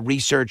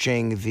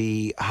researching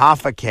the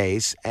Hoffa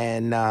case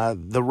and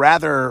the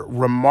rather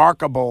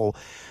remarkable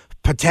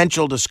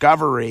potential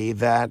discovery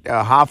that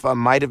Hoffa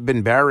might have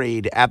been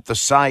buried at the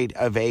site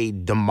of a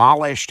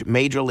demolished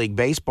Major League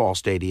Baseball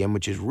stadium,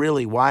 which is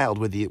really wild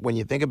when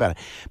you think about it.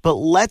 But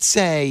let's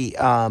say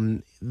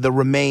the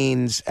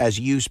remains, as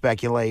you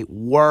speculate,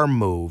 were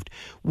moved.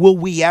 Will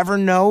we ever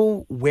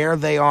know where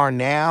they are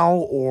now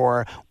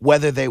or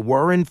whether they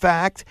were, in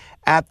fact,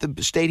 at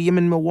the stadium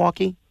in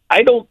Milwaukee?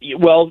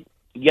 Well,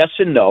 yes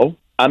and no.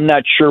 I'm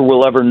not sure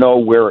we'll ever know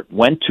where it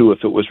went to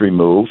if it was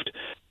removed.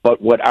 But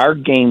what our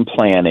game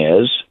plan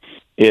is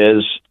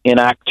in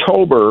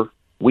October,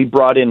 we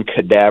brought in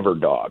cadaver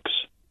dogs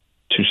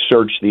to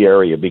search the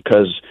area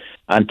because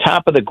on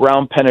top of the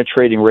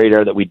ground-penetrating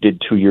radar that we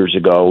did 2 years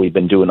ago, we've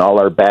been doing all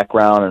our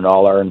background and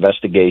all our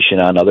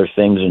investigation on other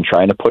things and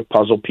trying to put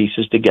puzzle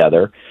pieces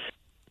together.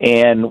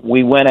 And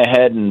we went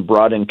ahead and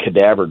brought in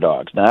cadaver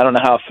dogs. Now, I don't know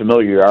how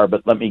familiar you are,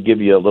 but let me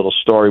give you a little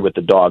story with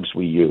the dogs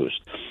we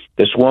used.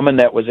 This woman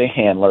that was a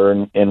handler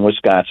in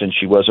Wisconsin,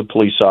 she was a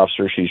police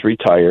officer, she's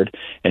retired,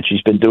 and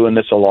she's been doing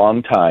this a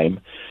long time.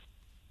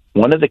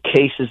 One of the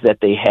cases that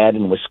they had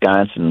in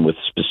Wisconsin with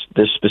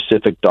this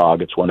specific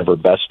dog, it's one of her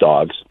best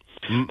dogs,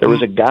 there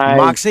was a guy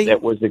Moxie?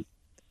 that was there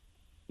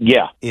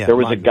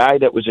was Moxie. a guy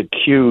that was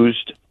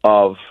accused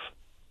of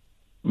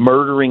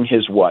murdering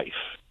his wife.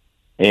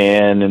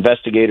 And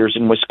investigators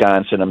in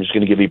Wisconsin, I'm just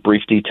going to give you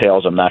brief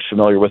details, I'm not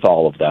familiar with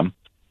all of them,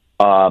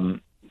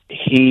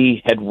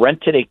 he had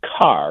rented a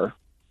car,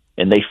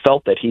 and they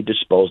felt that he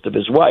disposed of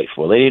his wife.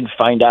 Well, they didn't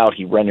find out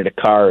he rented a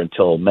car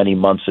until many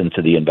months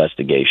into the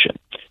investigation.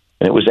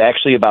 And it was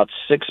actually about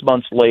 6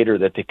 months later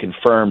that they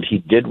confirmed he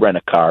did rent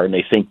a car, and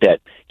they think that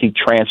he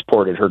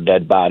transported her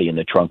dead body in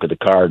the trunk of the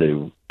car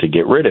to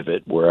get rid of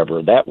it,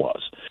 wherever that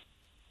was.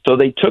 So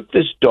they took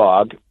this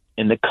dog,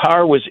 and the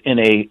car was in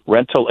a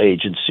rental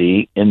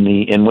agency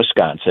in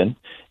Wisconsin,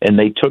 and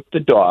they took the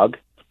dog,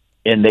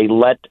 and they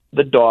let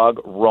the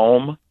dog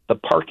roam the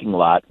parking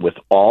lot with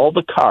all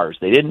the cars.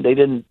 They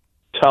didn't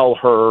tell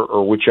her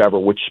or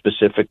which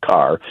specific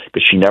car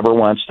because she never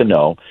wants to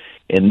know.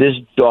 And this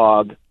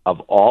dog,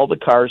 of all the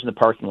cars in the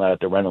parking lot at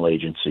the rental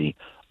agency,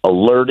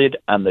 alerted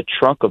on the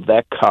trunk of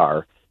that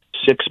car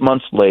 6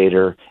 months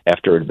later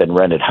after it had been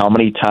rented how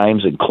many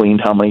times and cleaned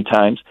how many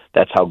times.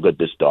 That's how good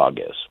this dog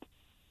is.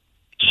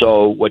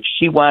 So what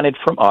she wanted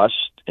from us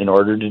in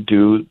order to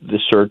do the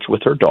search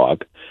with her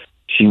dog,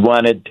 she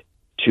wanted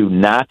to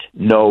not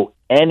know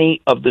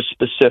any of the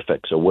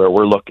specifics of where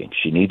we're looking.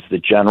 She needs the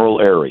general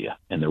area.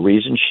 And the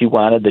reason she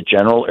wanted the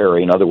general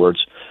area, in other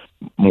words,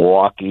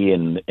 Milwaukee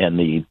and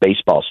the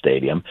baseball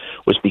stadium,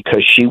 was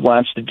because she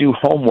wants to do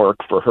homework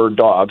for her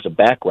dogs, a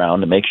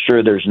background, to make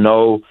sure there's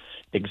no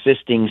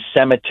existing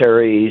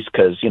cemeteries,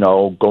 because,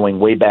 going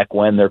way back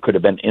when, there could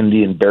have been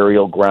Indian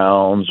burial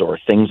grounds or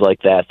things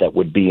like that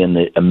would be in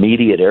the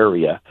immediate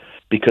area,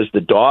 because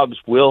the dogs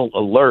will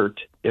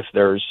alert if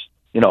there's,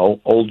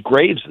 old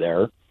graves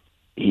there.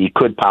 He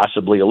could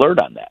possibly alert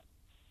on that.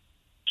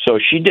 So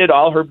she did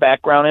all her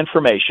background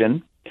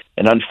information,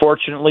 and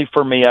unfortunately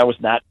for me, I was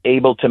not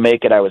able to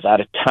make it. I was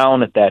out of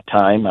town at that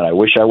time, and I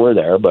wish I were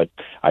there, but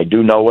I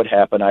do know what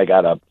happened. I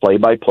got a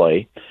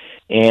play-by-play,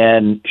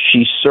 and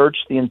she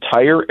searched the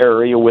entire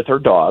area with her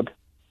dog,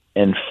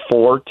 and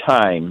 4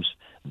 times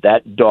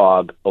that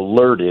dog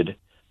alerted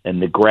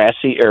in the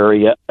grassy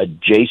area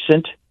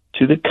adjacent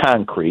to the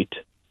concrete,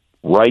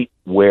 right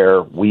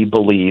where we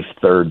believe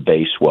third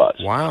base was.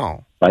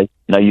 Wow. Right?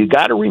 Now, you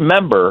got to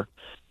remember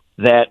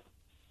that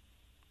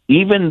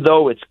even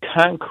though it's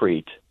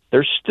concrete,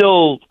 there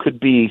still could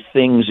be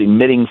things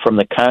emitting from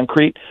the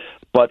concrete,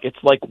 but it's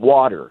like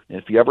water.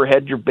 If you ever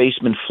had your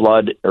basement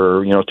flood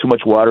or, too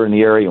much water in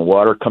the area and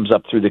water comes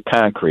up through the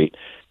concrete,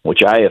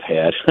 which I have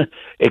had,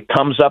 it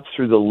comes up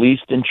through the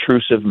least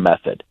intrusive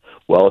method.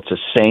 Well, it's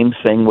the same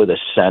thing with a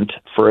scent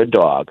for a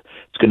dog.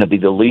 It's going to be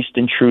the least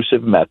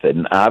intrusive method.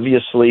 And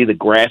obviously, the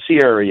grassy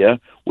area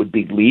would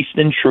be least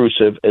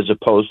intrusive as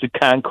opposed to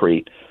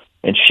concrete.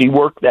 And she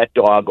worked that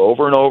dog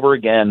over and over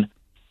again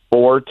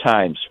 4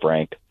 times,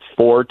 Frank.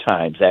 4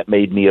 times. That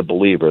made me a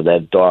believer.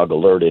 That dog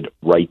alerted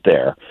right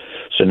there.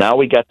 So now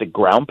we got the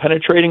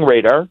ground-penetrating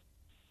radar,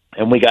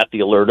 and we got the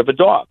alert of a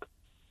dog.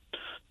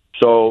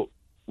 So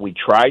we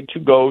tried to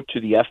go to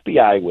the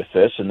FBI with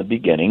this in the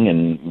beginning,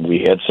 and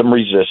we had some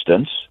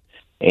resistance,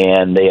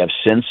 and they have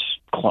since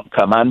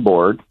come on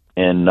board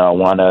and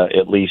want to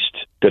at least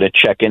get a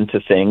check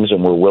into things,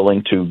 and we're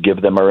willing to give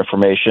them our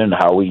information,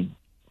 how we,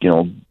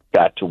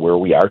 got to where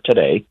we are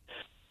today.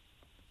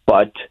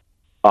 But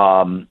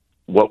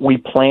what we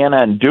plan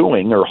on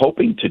doing or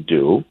hoping to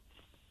do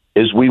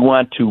is we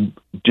want to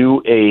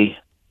do a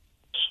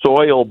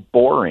soil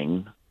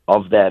boring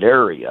of that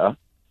area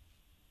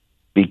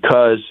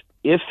because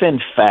if, in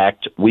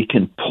fact, we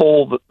can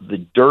pull the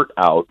dirt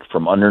out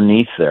from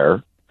underneath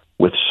there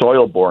with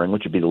soil boring,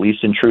 which would be the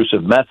least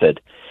intrusive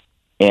method,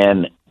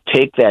 and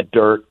take that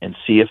dirt and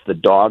see if the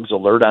dog's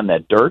alert on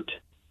that dirt,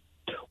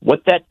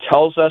 what that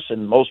tells us,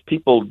 and most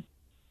people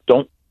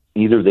don't,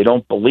 either they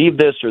don't believe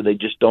this or they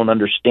just don't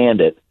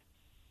understand it,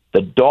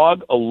 the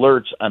dog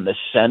alerts on the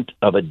scent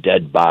of a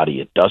dead body.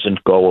 It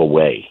doesn't go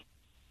away.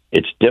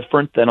 It's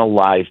different than a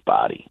live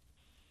body.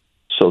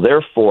 So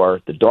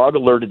therefore, the dog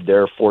alerted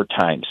there 4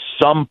 times.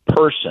 Some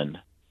person,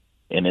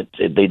 and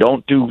they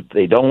don't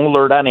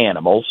alert on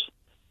animals.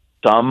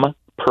 Some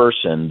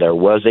person, there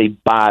was a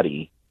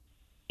body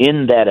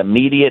in that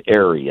immediate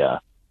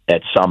area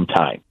at some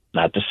time.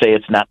 Not to say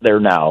it's not there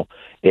now.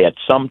 At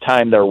some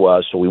time there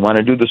was. So we want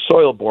to do the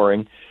soil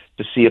boring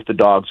to see if the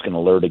dog's going to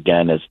alert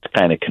again, as to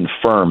kind of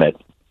confirm it.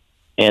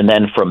 And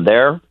then from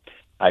there,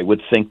 I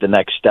would think the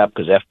next step,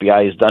 because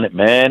FBI has done it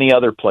many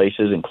other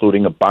places,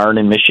 including a barn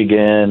in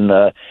Michigan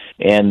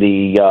and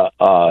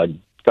the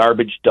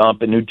garbage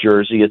dump in New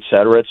Jersey, et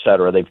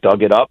cetera, they've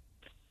dug it up.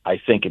 I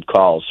think it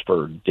calls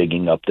for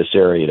digging up this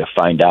area to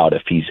find out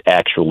if he's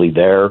actually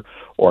there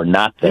or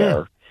not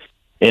there.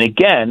 Yeah. And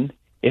again,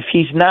 if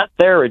he's not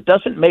there, it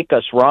doesn't make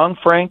us wrong,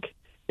 Frank.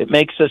 It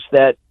makes us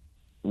that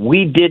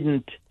we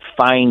didn't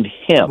find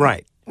him.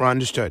 Right. Well,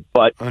 understood.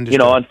 But, understood. You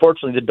know,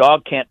 unfortunately, the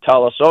dog can't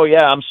tell us, oh,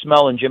 yeah, I'm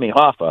smelling Jimmy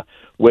Hoffa,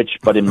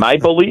 but in my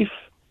belief,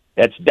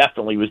 that's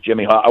definitely was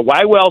Jimmy Hoffa.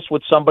 Why else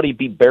would somebody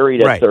be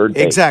buried at third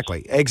base?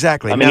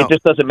 Exactly. I mean, it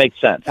just doesn't make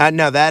sense.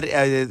 No, that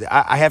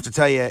I have to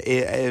tell you,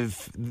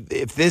 if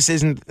this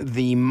isn't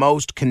the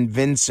most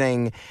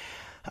convincing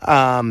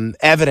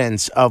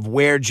evidence of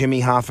where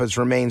Jimmy Hoffa's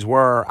remains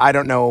were, I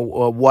don't know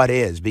what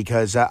is,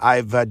 because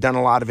I've done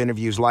a lot of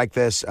interviews like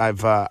this.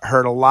 I've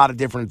heard a lot of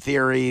different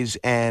theories,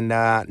 and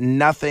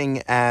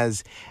nothing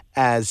as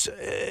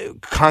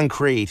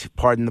concrete,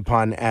 pardon the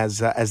pun, as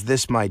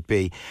this might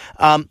be.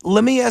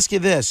 Let me ask you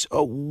this.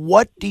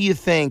 What do you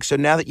think, so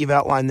now that you've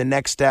outlined the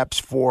next steps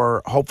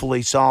for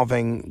hopefully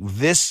solving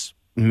this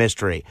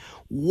mystery,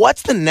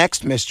 what's the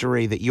next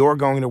mystery that you're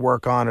going to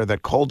work on, or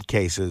that cold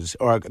cases,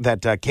 or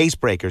that Case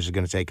Breakers are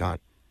going to take on?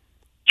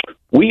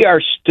 We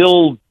are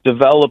still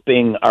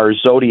developing our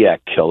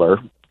Zodiac killer.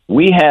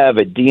 We have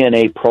a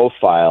DNA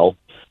profile.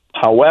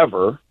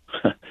 However,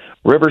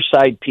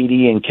 Riverside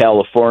PD in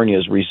California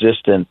is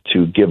resistant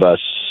to give us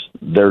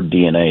their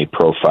DNA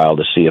profile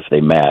to see if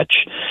they match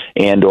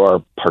and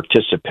or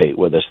participate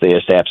with us. They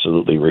just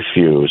absolutely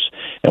refuse.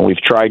 And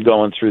we've tried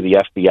going through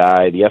the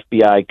FBI. The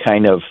FBI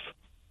kind of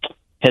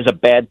has a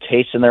bad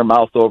taste in their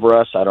mouth over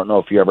us. I don't know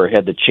if you ever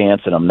had the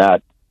chance, and I'm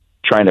not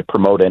trying to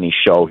promote any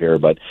show here,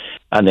 but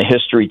on the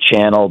History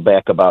Channel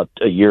back about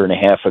a year and a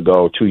half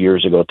ago, 2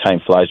 years ago,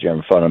 time flies, you're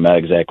having fun, I'm not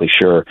exactly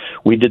sure.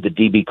 We did the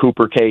D.B.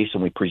 Cooper case,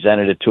 and we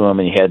presented it to him,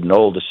 and he had an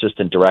old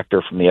assistant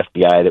director from the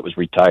FBI that was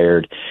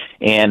retired,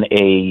 and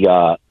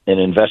an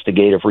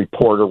investigative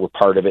reporter were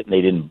part of it,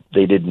 and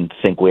they didn't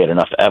think we had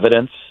enough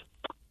evidence.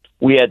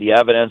 We had the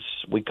evidence.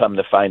 We come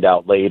to find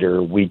out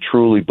later, we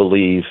truly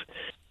believe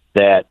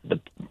that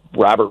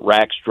Robert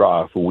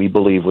Rackstraw, who we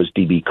believe was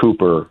D.B.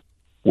 Cooper,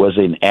 was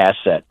an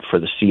asset for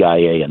the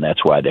CIA, and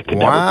that's why they could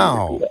never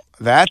be reviewed.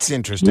 That's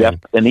interesting.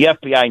 Yep. And the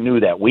FBI knew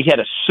that. We had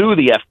to sue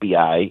the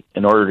FBI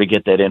in order to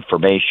get that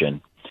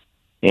information.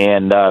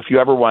 And if you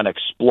ever want to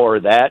explore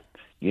that,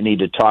 you need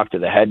to talk to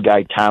the head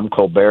guy, Tom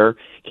Colbert.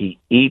 He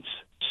eats,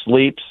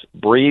 sleeps,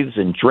 breathes,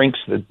 and drinks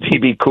the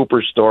D.B.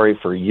 Cooper story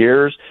for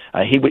years.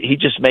 He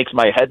just makes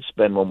my head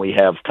spin when we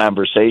have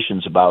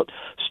conversations about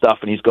stuff,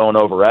 and he's going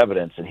over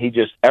evidence. And he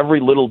just,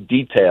 every little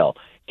detail,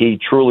 he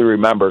truly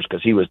remembers,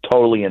 because he was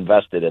totally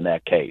invested in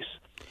that case.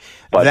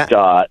 But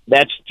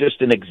that's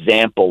just an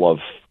example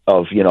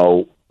of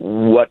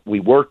what we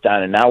worked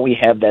on, and now we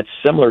have that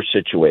similar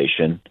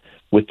situation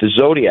with the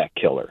Zodiac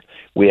killer.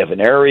 We have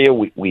an area,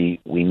 we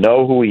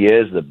know who he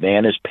is. The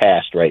man is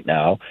passed right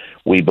now.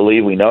 We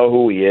believe we know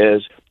who he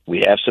is.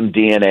 We have some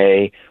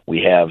DNA.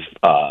 We have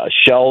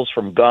shells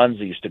from guns.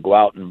 He used to go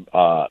out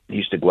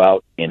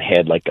and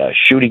had like a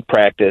shooting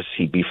practice.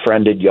 He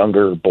befriended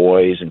younger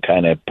boys and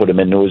kind of put them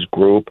into his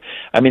group.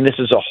 I mean, this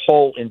is a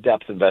whole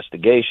in-depth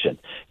investigation,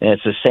 and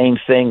it's the same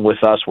thing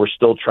with us. We're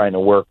still trying to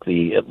work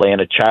the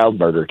Atlanta child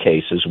murder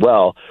case as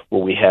well,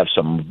 where we have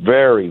some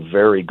very,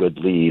 very good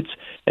leads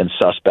and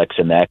suspects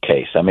in that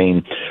case. I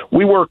mean,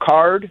 we work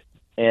hard.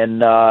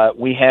 And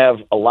we have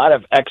a lot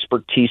of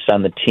expertise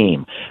on the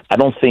team. I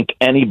don't think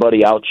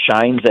anybody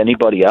outshines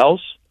anybody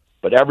else,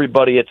 but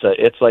everybody,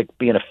 it's like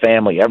being a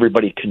family.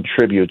 Everybody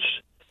contributes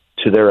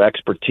to their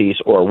expertise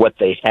or what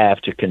they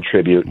have to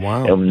contribute.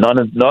 Wow. And none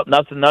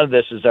of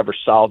this is ever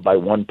solved by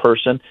one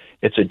person.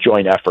 It's a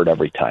joint effort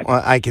every time.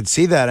 Well, I could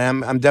see that.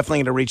 I'm definitely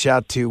going to reach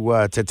out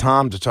to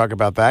Tom to talk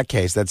about that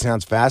case. That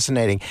sounds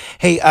fascinating.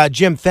 Hey,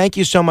 Jim, thank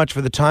you so much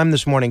for the time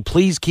this morning.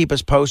 Please keep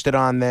us posted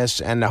on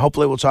this, and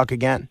hopefully we'll talk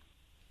again.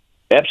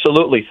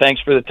 Absolutely.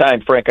 Thanks for the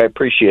time, Frank. I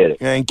appreciate it.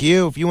 Thank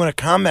you. If you want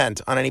to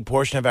comment on any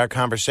portion of our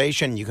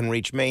conversation, you can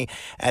reach me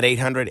at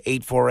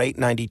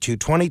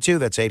 800-848-9222.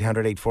 That's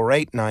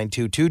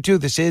 800-848-9222.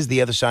 This is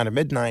The Other Side of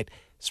Midnight.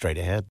 Straight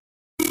ahead.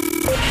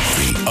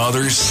 The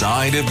Other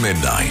Side of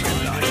Midnight.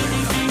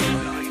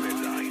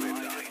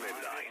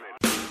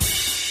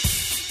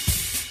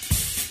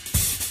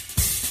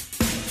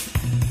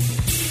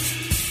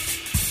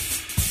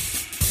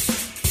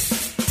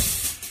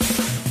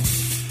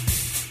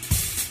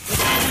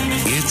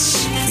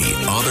 It's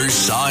The Other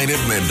Side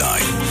of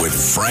Midnight with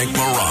Frank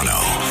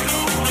Morano.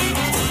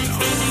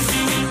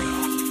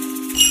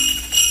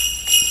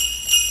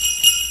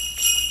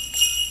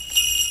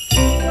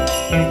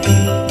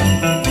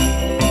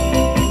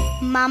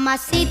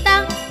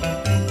 Mamacita,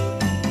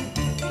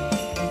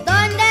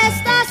 ¿dónde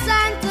está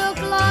Santa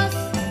Claus?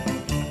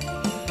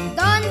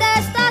 ¿Dónde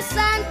está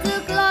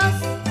Santa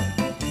Claus?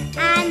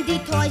 And the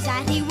toys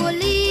that he will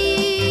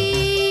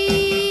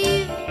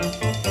leave.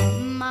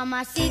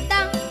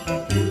 Mamacita,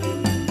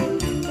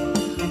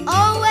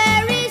 oh,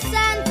 where is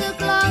Santa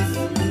Claus?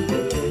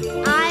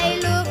 I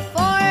look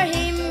for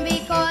him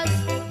because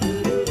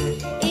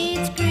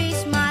it's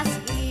Christmas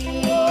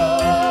Eve.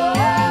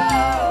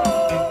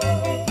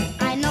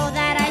 I know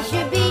that I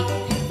should be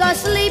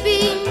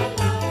sleeping,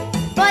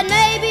 but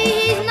maybe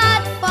he's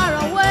not far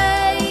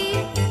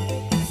away.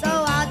 So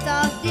out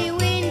of the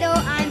window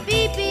I'm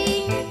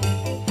peeping,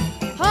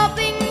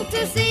 hoping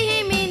to see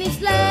him in his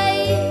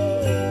sleigh.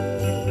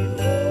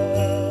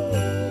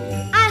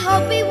 I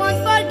hope he won't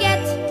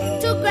forget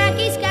to crack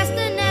his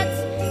castanets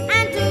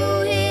and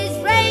to his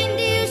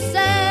reindeer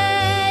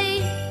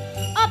say,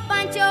 oh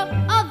Pancho,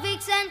 oh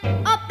Vixen,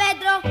 oh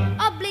Pedro,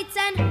 oh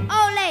Blitzen,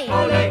 ole,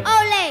 ole,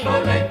 ole, ole.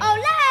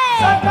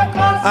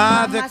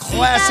 The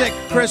classic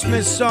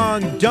Christmas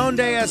song, Donde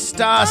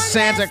Está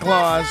Santa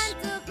Claus,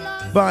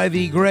 by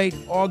the great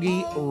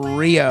Augie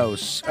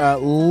Rios.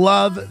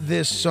 Love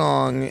this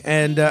song.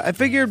 And I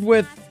figured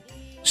with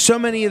so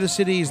many of the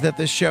cities that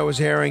this show is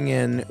airing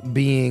in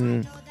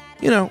being,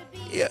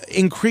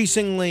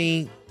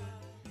 increasingly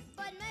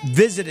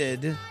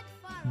visited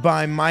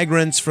by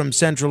migrants from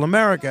Central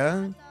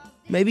America,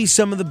 maybe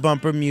some of the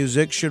bumper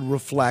music should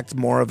reflect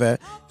more of a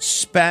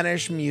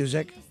Spanish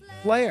music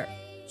flair.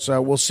 So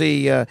we'll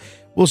see where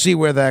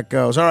that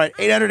goes. All right,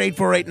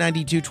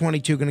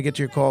 800-848-9222. Going to get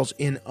to your calls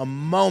in a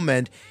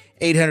moment.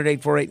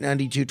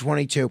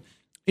 800-848-9222.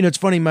 It's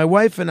funny. My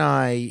wife and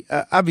I,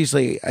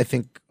 obviously, I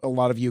think a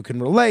lot of you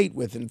can relate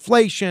with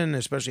inflation,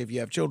 especially if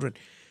you have children.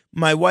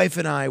 My wife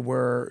and I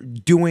were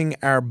doing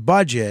our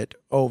budget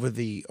over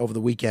the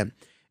weekend,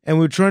 and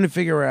we were trying to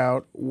figure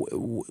out,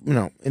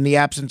 in the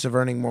absence of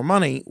earning more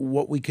money,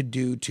 what we could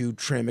do to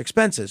trim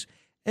expenses.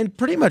 And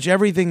pretty much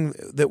everything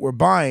that we're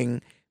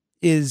buying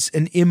is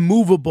an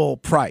immovable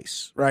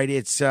price, right?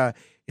 It's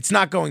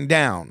not going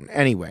down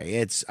anyway.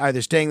 It's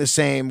either staying the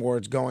same or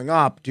it's going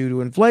up due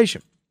to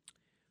inflation.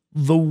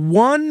 The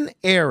one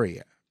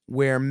area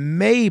where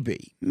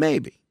maybe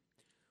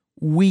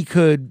we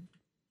could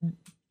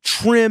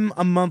trim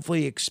a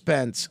monthly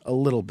expense a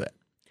little bit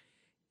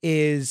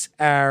is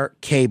our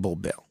cable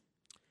bill.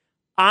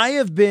 I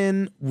have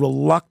been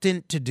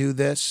reluctant to do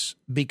this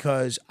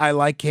because I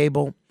like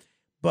cable,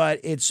 but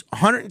it's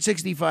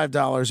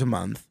 $165 a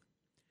month.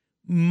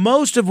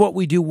 Most of what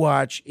we do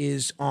watch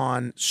is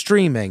on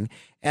streaming,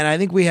 and I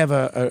think we have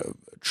a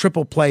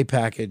triple play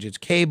package. It's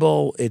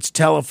cable, it's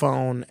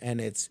telephone,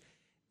 and it's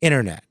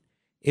internet.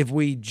 If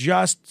we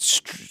just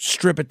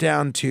strip it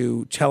down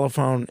to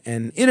telephone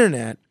and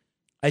internet,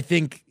 I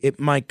think it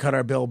might cut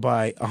our bill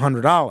by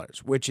 $100,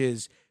 which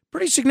is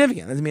pretty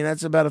significant. I mean,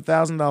 that's about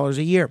 $1,000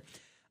 a year.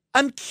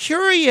 I'm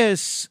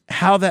curious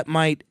how that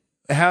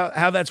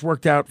how that's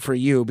worked out for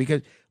you,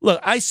 because look,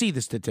 I see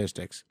the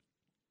statistics.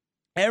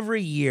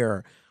 Every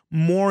year,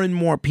 more and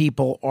more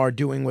people are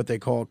doing what they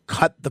call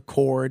cut the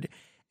cord.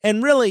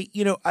 And really,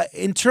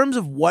 in terms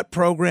of what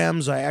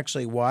programs I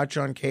actually watch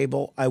on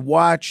cable, I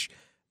watch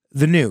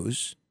the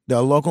news,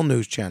 the local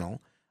news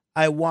channel.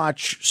 I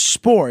watch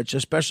sports,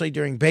 especially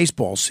during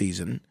baseball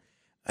season.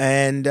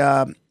 And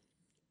other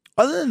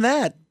than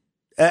that,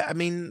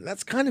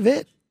 that's kind of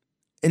it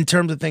in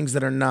terms of things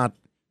that are not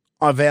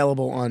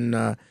available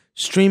on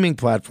streaming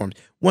platforms.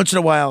 Once in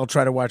a while, I'll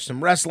try to watch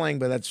some wrestling,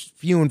 but that's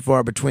few and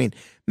far between.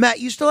 Matt,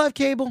 you still have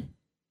cable?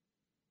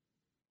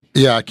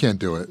 Yeah, I can't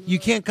do it. You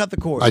can't cut the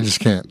cord. I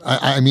just can't.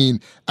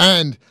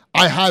 And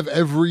I have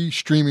every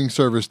streaming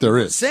service there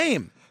is.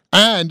 Same.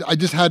 And I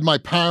just had my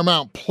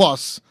Paramount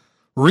Plus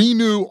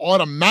renew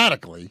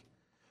automatically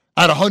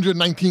at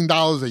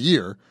 $119 a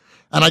year.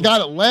 And I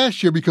got it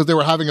last year because they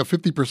were having a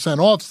 50%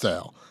 off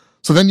sale.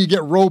 So then you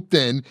get roped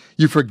in,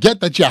 you forget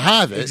that you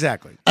have it.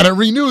 Exactly. And it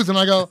renews, and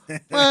I go,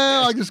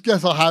 well, I just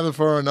guess I'll have it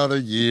for another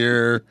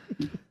year.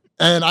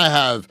 And I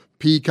have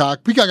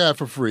Peacock. Peacock I have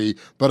for free,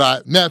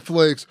 but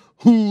Netflix,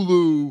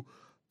 Hulu,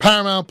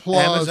 Paramount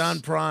Plus. Amazon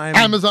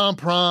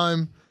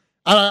Prime.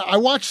 And I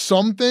watch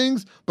some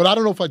things, but I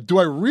don't know if I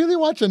really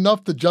watch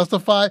enough to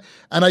justify.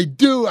 And I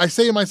do. I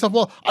say to myself,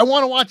 well, I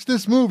want to watch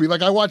this movie.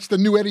 Like I watched the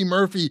new Eddie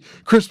Murphy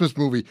Christmas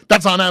movie.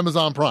 That's on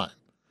Amazon Prime.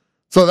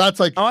 So that's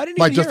like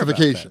my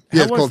justification.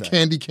 Yeah, it's called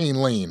Candy Cane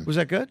Lane. Was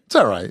that good? It's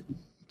all right.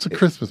 It's a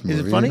Christmas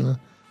movie. Is it funny? You know?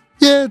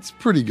 Yeah, it's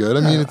pretty good.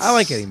 I mean, I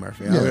like Eddie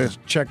Murphy. I'm going to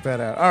check that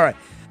out. All right.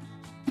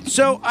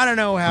 So I don't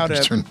know how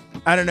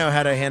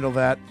to handle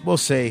that. We'll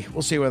see.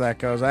 We'll see where that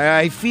goes.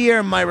 I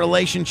fear my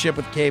relationship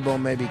with cable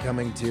may be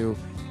coming to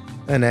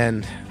an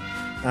end.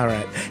 All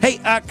right. Hey,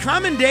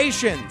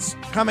 commendations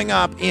coming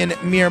up in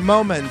mere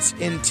moments.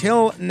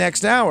 Until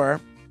next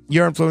hour,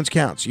 your influence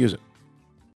counts. Use it.